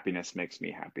their happiness makes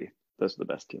me happy. Those are the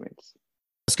best teammates.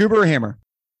 Scuba or hammer?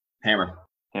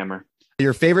 Hammer.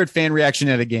 Your favorite fan reaction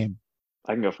at a game?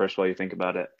 I can go first while you think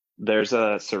about it. There's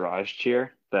a Siraj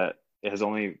cheer that has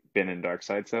only been in Dark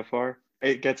Side so far.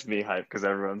 It gets me hyped because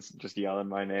everyone's just yelling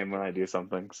my name when I do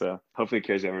something. So hopefully it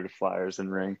carries over to Flyers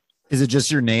and Ring. Is it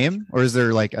just your name, or is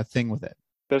there like a thing with it?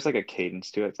 There's like a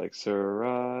cadence to it. It's like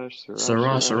Siraj. The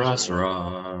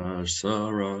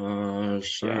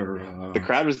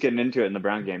crowd was getting into it in the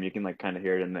Brown game. You can like kind of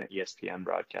hear it in the ESPN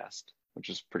broadcast, which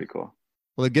is pretty cool.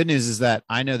 Well, the good news is that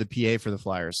I know the PA for the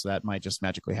Flyers, so that might just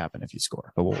magically happen if you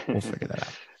score, but we'll figure that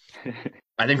out.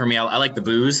 I think for me, I like the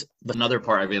booze. But another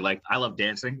part I really like, I love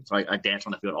dancing. So I dance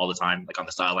on the field all the time, like on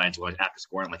the sidelines, like after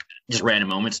scoring, like just random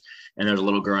moments. And there's a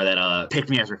little girl that picked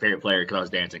me as her favorite player because I was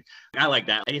dancing. I like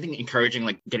that. Anything encouraging,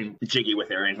 like getting jiggy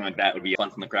with it or anything like that would be fun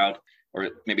from the crowd, or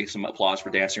maybe some applause for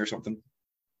dancing or something.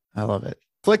 I love it.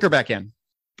 Flick or back in?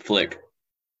 Flick.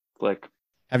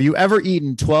 Have you ever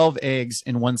eaten 12 eggs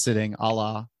in one sitting, a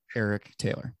la Eric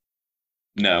Taylor?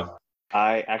 No.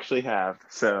 I actually have.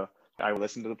 So I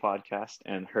listened to the podcast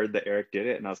and heard that Eric did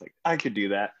it, and I was like, I could do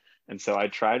that. And so I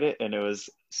tried it, and it was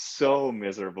so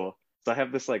miserable. So I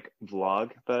have this like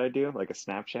vlog that I do, like a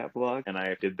Snapchat vlog, and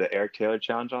I did the Eric Taylor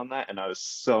challenge on that, and I was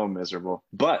so miserable.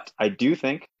 But I do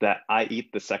think that I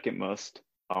eat the second most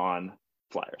on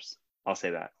Flyers. I'll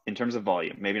say that in terms of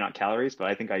volume, maybe not calories, but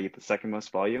I think I eat the second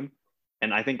most volume.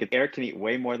 And I think Eric can eat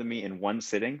way more than me in one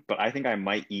sitting, but I think I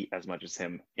might eat as much as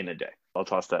him in a day. I'll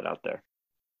toss that out there.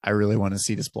 I really want to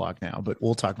see this blog now, but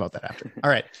we'll talk about that after.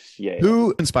 All right. Yeah.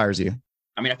 Who inspires you?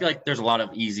 I mean, I feel like there's a lot of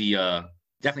easy,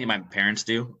 definitely my parents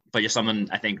do, but just someone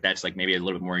I think that's like maybe a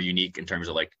little bit more unique in terms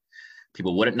of like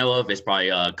people wouldn't know of is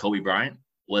probably Kobe Bryant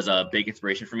was a big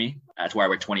inspiration for me. That's why I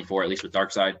went 24, at least with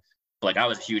Darkside. But like I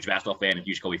was a huge basketball fan, a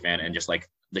huge Kobe fan, and just like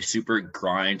the super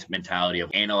grind mentality of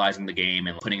analyzing the game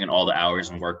and putting in all the hours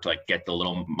and work to like get the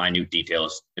little minute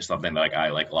details is something that like I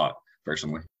like a lot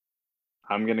personally.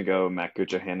 I'm going to go Matt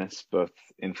Gucciahannis, both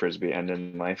in Frisbee and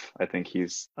in life. I think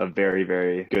he's a very,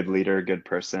 very good leader, good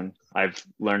person. I've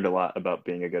learned a lot about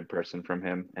being a good person from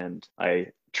him, and I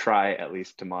try at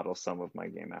least to model some of my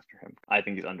game after him. I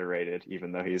think he's underrated,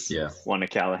 even though he's won a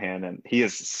Callahan, and he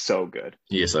is so good.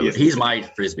 He is so good. He's my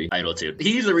Frisbee idol too.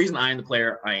 He's the reason I am the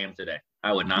player I am today.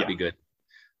 I would not be good,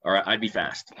 or I'd be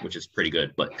fast, which is pretty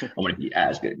good, but I want to be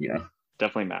as good, you know?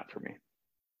 Definitely Matt for me.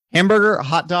 Hamburger,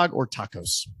 hot dog, or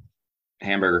tacos?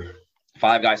 Hamburger.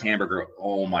 Five Guys hamburger.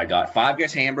 Oh my God. Five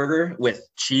Guys hamburger with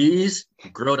cheese,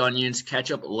 grilled onions,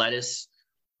 ketchup, lettuce.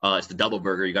 It's the double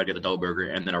burger. You got to get the double burger,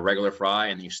 and then a regular fry,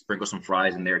 and then you sprinkle some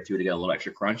fries in there too to get a little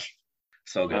extra crunch.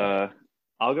 So good.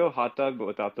 I'll go hot dog, but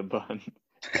without the bun.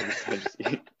 I just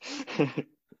eat.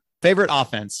 Favorite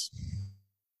offense?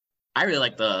 I really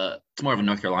like it's more of a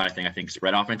North Carolina thing. I think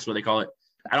spread offense is what they call it.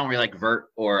 I don't really like vert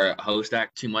or hoe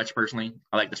stack too much personally.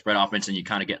 I like the spread offense, and you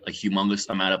kind of get a humongous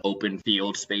amount of open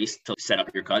field space to set up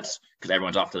your cuts because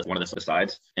everyone's off to one of the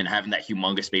sides. And having that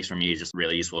humongous space for me is just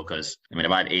really useful because, I mean,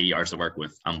 if I have 80 yards to work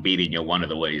with, I'm beating you one of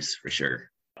the ways for sure.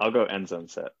 I'll go end zone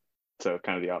set. So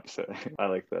kind of the opposite. I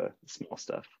like the small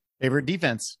stuff. Favorite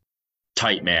defense?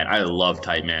 Tight man. I love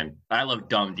tight man. I love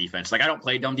dumb defense. Like I don't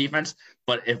play dumb defense,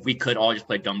 but if we could all just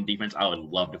play dumb defense, I would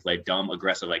love to play dumb,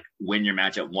 aggressive, like win your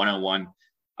matchup 1-on-1.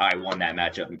 I won that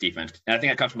matchup in defense. And I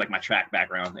think that comes from like my track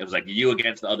background. It was like you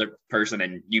against the other person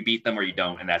and you beat them or you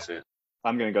don't, and that's it.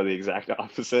 I'm going to go the exact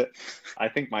opposite. I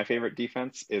think my favorite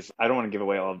defense is, I don't want to give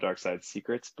away all of Darkside's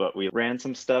secrets, but we ran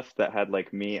some stuff that had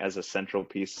like me as a central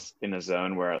piece in a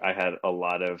zone where I had a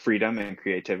lot of freedom and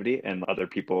creativity, and other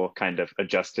people kind of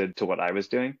adjusted to what I was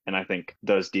doing. And I think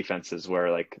those defenses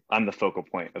where like I'm the focal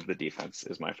point of the defense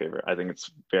is my favorite. I think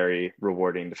it's very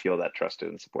rewarding to feel that trusted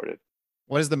and supported.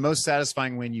 What is the most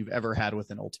satisfying win you've ever had with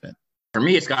an ultimate? For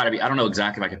me, it's got to be, I don't know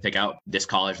exactly if I could pick out this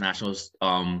college nationals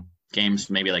games.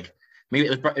 Maybe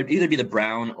it'd either be the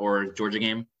Brown or Georgia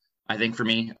game. I think for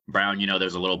me, Brown, you know,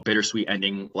 there's a little bittersweet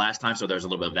ending last time. So there's a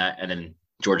little bit of that. And then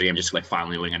Georgia game, just like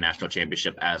finally winning a national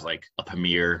championship as like a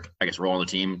premier, I guess, role on the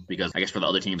team, because I guess for the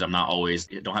other teams, don't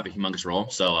have a humongous role.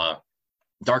 So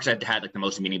Darkside had like the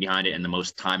most meaning behind it and the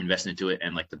most time invested into it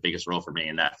and like the biggest role for me.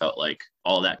 And that felt like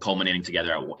all that culminating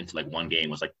together into like one game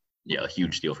was like, a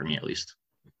huge deal for me at least.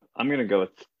 I'm going to go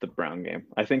with the Brown game.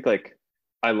 I think like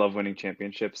I love winning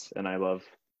championships, and I love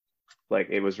like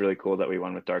it was really cool that we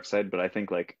won with Darkside, but I think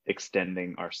like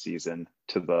extending our season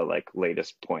to the like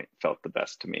latest point felt the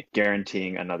best to me.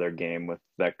 Guaranteeing another game with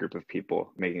that group of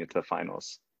people making it to the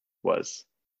finals was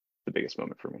the biggest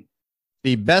moment for me.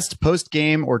 The best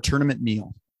post-game or tournament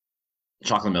meal?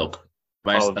 Chocolate milk.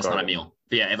 But that's not a meal.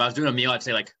 But yeah, if I was doing a meal, I'd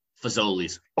say like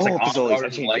Fazoli's.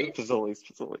 Fazoli's.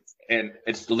 And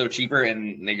it's a little cheaper,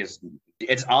 and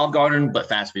it's Olive Garden, but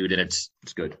fast food, and it's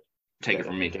good. Take it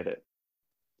from me. Get it.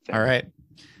 All right.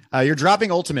 You're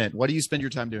dropping ultimate. What do you spend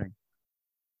your time doing?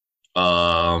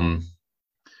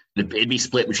 It'd be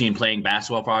split between playing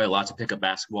basketball, probably lots of pickup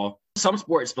basketball. Some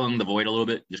sports filling the void a little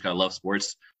bit. Just gotta love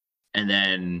sports. And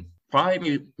then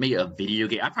probably maybe a video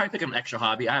game. I probably pick up an extra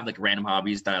hobby. I have like random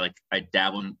hobbies that I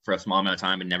dabble in for a small amount of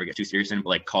time and never get too serious in,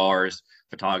 like cars,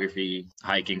 photography,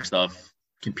 hiking stuff,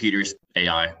 computers,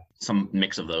 AI, some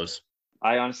mix of those.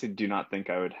 I honestly do not think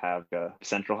I would have a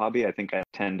central hobby. I think I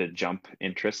tend to jump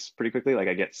interests pretty quickly. Like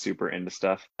I get super into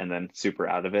stuff and then super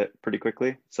out of it pretty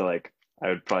quickly. So like I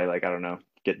would probably like, I don't know,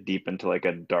 get deep into like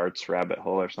a darts rabbit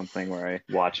hole or something where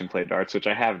I watch and play darts, which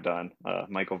I have done.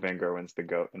 Michael Van Gerwen's the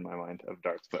GOAT in my mind of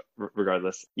darts, but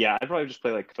regardless, yeah, I'd probably just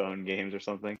play like phone games or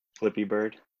something. Flippy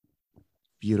Bird.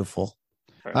 Beautiful.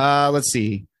 Right. Let's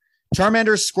see.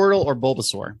 Charmander, Squirtle, or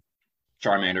Bulbasaur?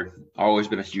 Charmander. I've always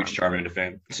been a huge Charmander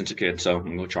fan since a kid, so I'm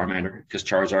gonna go Charmander because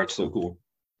Charizard's so cool.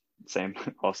 Same,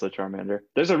 also Charmander.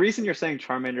 There's a reason you're saying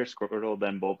Charmander, Squirtle,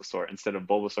 then Bulbasaur instead of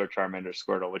Bulbasaur, Charmander,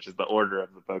 Squirtle, which is the order of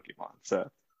the Pokemon. So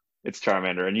it's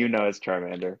Charmander, and you know it's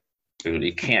Charmander. Dude,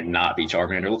 it can't not be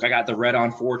Charmander. Look, I got the red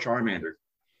on for Charmander.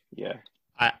 Yeah.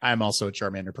 I'm also a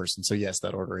Charmander person. So yes,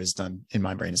 that order is done in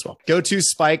my brain as well. Go to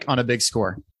Spike on a big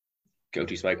score.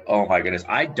 Go-to spike. Oh my goodness.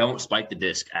 I don't spike the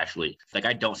disc, actually. Like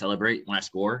I don't celebrate when I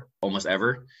score almost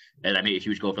ever. And I made a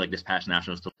huge goal for like this past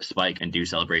nationals to spike and do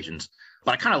celebrations.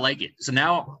 But I kind of like it. So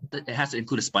now it has to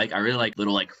include a spike. I really like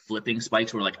little like flipping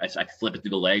spikes where like I flip it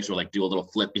through the legs or like do a little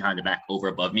flip behind the back over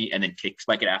above me and then kick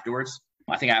spike it afterwards.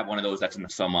 I think I have one of those that's in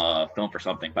some film or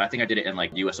something. But I think I did it in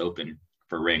like US Open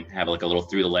for ring. Have like a little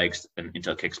through the legs and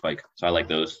into a kick spike. So I like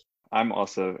those. I'm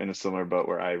also in a similar boat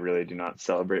where I really do not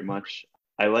celebrate much.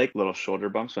 I like little shoulder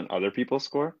bumps when other people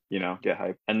score, you know, get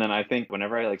hype. And then I think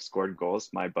whenever I like scored goals,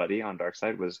 my buddy on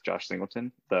Darkside was Josh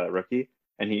Singleton, the rookie,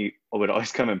 and he would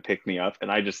always come and pick me up.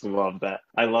 And I just love that.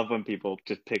 I love when people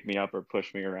just pick me up or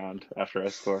push me around after I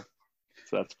score.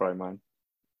 So that's probably mine.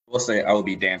 We'll say I will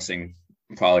be dancing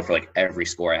probably for like every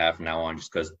score I have from now on,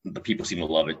 just because the people seem to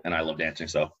love it and I love dancing.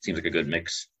 So it seems like a good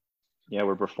mix. Yeah,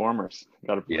 we're performers.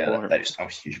 Got to perform. Yeah, that is, I'm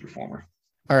a huge performer.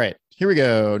 All right, here we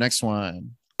go. Next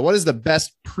one. What is the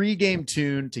best pre-game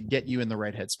tune to get you in the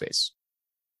right headspace?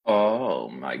 Oh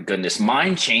my goodness.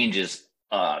 Mine changes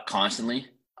constantly.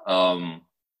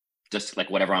 Just like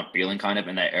whatever I'm feeling kind of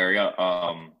in that area.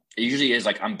 It usually is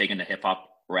like I'm big into hip hop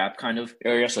rap kind of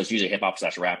area. So it's usually hip hop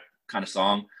 / rap kind of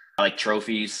song. I like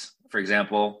Trophies, for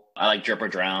example. I like Drip or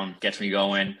Drown, gets me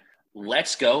going.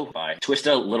 Let's Go by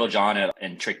Twista, Little John,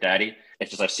 and Trick Daddy.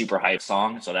 It's just a super hype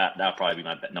song. So that'll probably be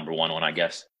my number one, I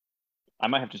guess. I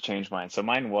might have to change mine. So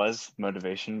mine was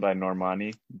Motivation by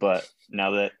Normani, but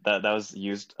now that was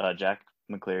used, Jack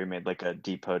McCleary made like a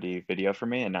Deepody video for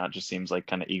me, and now it just seems like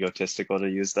kind of egotistical to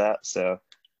use that. So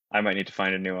I might need to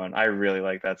find a new one. I really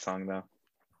like that song though.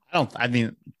 I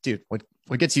mean, dude, what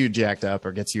gets you jacked up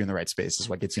or gets you in the right space is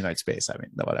what gets you in the right space. I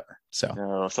mean, whatever. So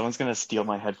no, someone's gonna steal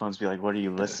my headphones, be like, "What are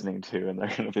you listening to?" And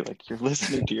they're gonna be like, "You're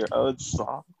listening to your own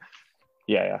song."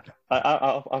 Yeah.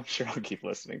 I'm sure I'll keep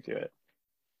listening to it.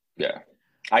 Yeah.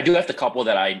 I do have the couple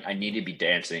that I need to be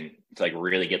dancing to like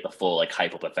really get the full like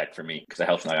hype up effect for me, because it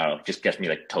helps me, I don't know, just gets me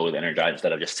like totally energized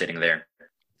instead of just sitting there.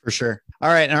 For sure. All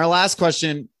right. And our last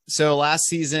question. So last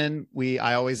season,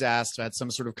 I always asked, I had some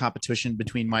sort of competition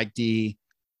between Mike D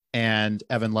and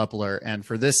Evan Lepler. And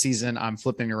for this season, I'm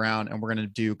flipping around and we're going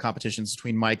to do competitions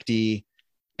between Mike D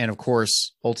and of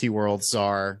course, Ulti-World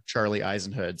czar Charlie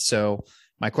Eisenhood. So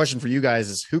my question for you guys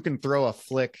is, who can throw a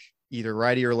flick, either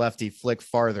righty or lefty flick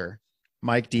farther?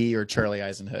 Mike D or Charlie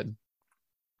Eisenhood?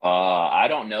 I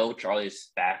don't know Charlie's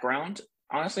background,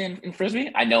 honestly, in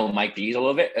Frisbee. I know Mike D's a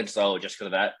little bit. And so just because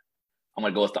of that, I'm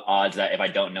going to go with the odds that if I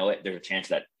don't know it, there's a chance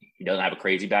that he doesn't have a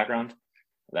crazy background,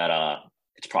 that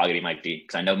it's probably going to be Mike D.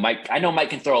 Because I know Mike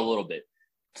can throw a little bit.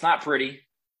 It's not pretty.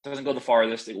 Doesn't go the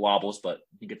farthest. It wobbles, but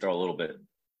he can throw a little bit.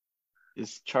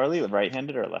 Is Charlie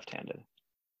right-handed or left-handed?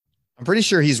 I'm pretty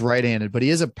sure he's right-handed, but he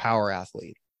is a power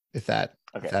athlete. If that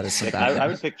is some I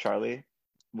would pick Charlie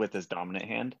with his dominant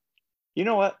hand. You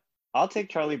know what? I'll take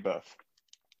Charlie both.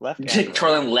 Left hand. Take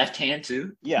Charlie left hand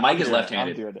too? Yeah. Mike is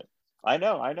left-handed. I'm doing it. I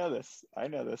know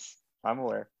this. I'm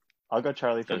aware. I'll go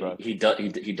Charlie for both. He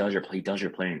does your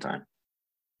playing time.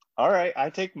 All right. I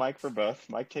take Mike for both.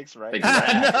 Mike takes right.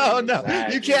 Exactly. No,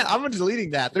 Exactly. you can't. I'm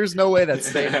deleting that. There's no way that's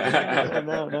staying.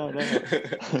 No.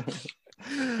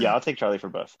 Yeah, I'll take Charlie for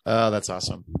both. Oh, that's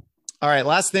awesome. All right.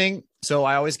 Last thing. So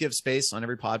I always give space on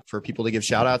every pod for people to give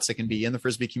shout outs. It can be in the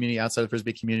Frisbee community, outside the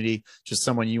Frisbee community, just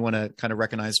someone you want to kind of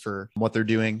recognize for what they're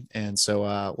doing. And so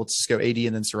we'll just go AD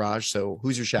and then Siraj. So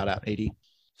who's your shout out, AD?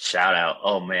 Shout out.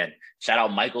 Oh man. Shout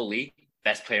out Michael Lee,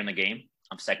 best player in the game.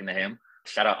 I'm second to him.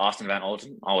 Shout out Austin Van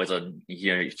Olten. Always a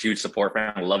huge support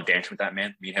fan. I love dancing with that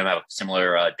man. Me and him have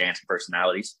similar dancing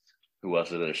personalities. Who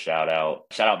else is there to shout out?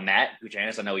 Shout out Matt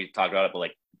Buchanan. I know we talked about it, but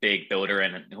like big builder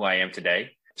and who I am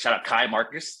today. Shout out Kai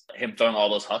Marcus. Him throwing all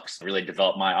those hucks really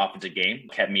developed my offensive game,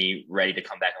 kept me ready to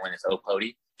come back and win this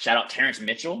O-Pody. Shout out Terrence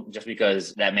Mitchell, just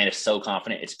because that man is so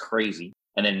confident. It's crazy.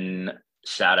 And then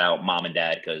shout out Mom and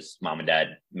Dad, because Mom and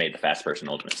Dad made the fast person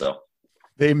ultimate. So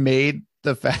They made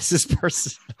the fastest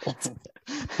person.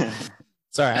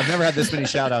 Sorry, I've never had this many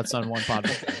shout outs on one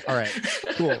podcast. All right,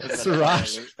 cool.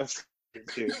 Suraj.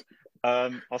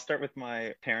 I'll start with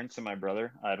my parents and my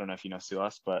brother. I don't know if you know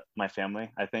Sulas, but my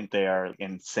family, I think they are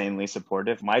insanely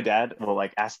supportive. My dad will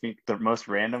like ask me the most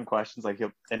random questions. Like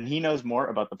and he knows more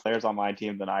about the players on my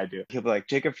team than I do. He'll be like,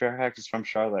 Jacob Fairfax is from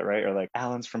Charlotte, right? Or like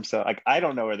Alan's from like, I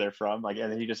don't know where they're from. Like,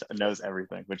 and he just knows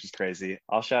everything, which is crazy.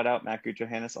 I'll shout out Matt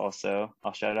Johannes also.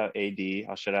 I'll shout out AD.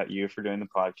 I'll shout out you for doing the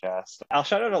podcast. I'll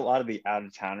shout out a lot of the out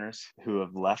of towners who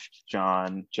have left,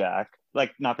 John, Jack.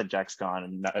 Like, not that Jack's gone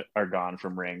and are gone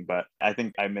from Ring, but I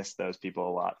think I miss those people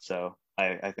a lot. So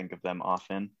I think of them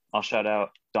often. I'll shout out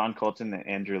Don Colton and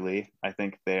Andrew Lee. I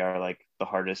think they are like the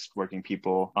hardest working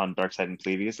people on Darkside and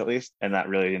Pleiades, at least. And that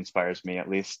really inspires me, at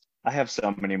least. I have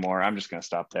so many more. I'm just going to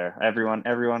stop there. Everyone,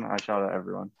 I shout out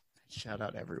everyone. Shout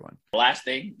out everyone. Last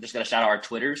thing, just going to shout out our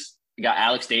Twitters. We got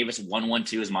Alex Davis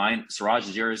 112 is mine. Suraj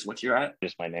is yours. What's your at?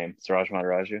 Just my name, Suraj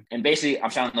Maharaju. And basically, I'm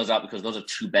shouting those out because those are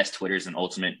two best Twitters in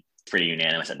Ultimate. Pretty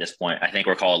unanimous at this point. I think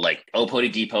we're called like O-Pody,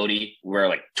 D-Pody. We're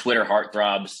like Twitter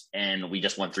heartthrobs, and we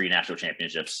just won 3 national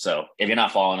championships. So if you're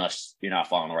not following us, you're not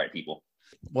following the right people.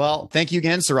 Well, thank you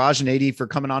again, Suraj and AD, for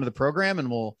coming onto the program, and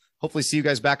we'll hopefully see you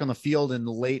guys back on the field in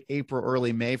late April,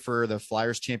 early May for the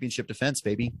Flyers championship defense,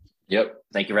 baby. Yep.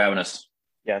 Thank you for having us.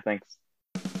 Yeah, thanks.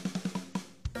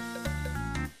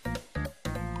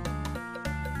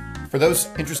 For those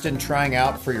interested in trying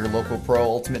out for your local pro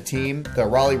ultimate team, the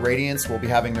Raleigh Radiants will be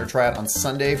having their tryout on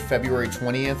Sunday, February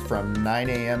 20th from 9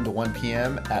 a.m. to 1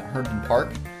 p.m. at Herndon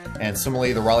Park. And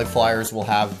similarly, the Raleigh Flyers will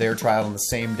have their tryout on the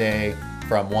same day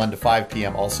from 1 to 5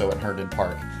 p.m. also at Herndon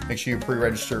Park. Make sure you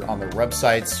pre-register on their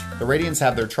websites. The Radiants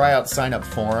have their tryout sign-up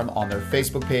form on their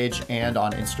Facebook page and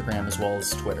on Instagram as well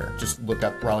as Twitter. Just look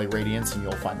up Raleigh Radiants and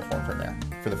you'll find the form from there.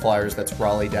 For the Flyers, that's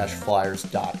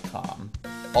raleigh-flyers.com.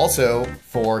 Also,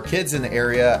 for kids in the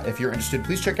area, if you're interested,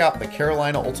 please check out the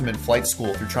Carolina Ultimate Flight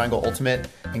School through Triangle Ultimate.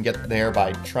 You can get there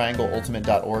by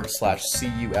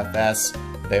triangleultimate.org/CUFS.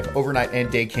 They have overnight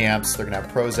and day camps. They're going to have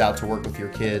pros out to work with your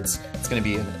kids. It's going to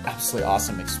be an absolutely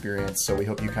awesome experience. So we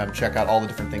hope you come check out all the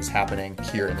different things happening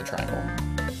here in the Triangle.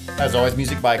 As always,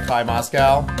 music by Kai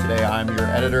Moscow. Today, I'm your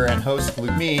editor and host,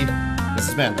 Luke Mead. This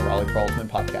has been the Raleigh Pro Ultimate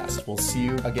Podcast. We'll see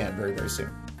you again very, very soon.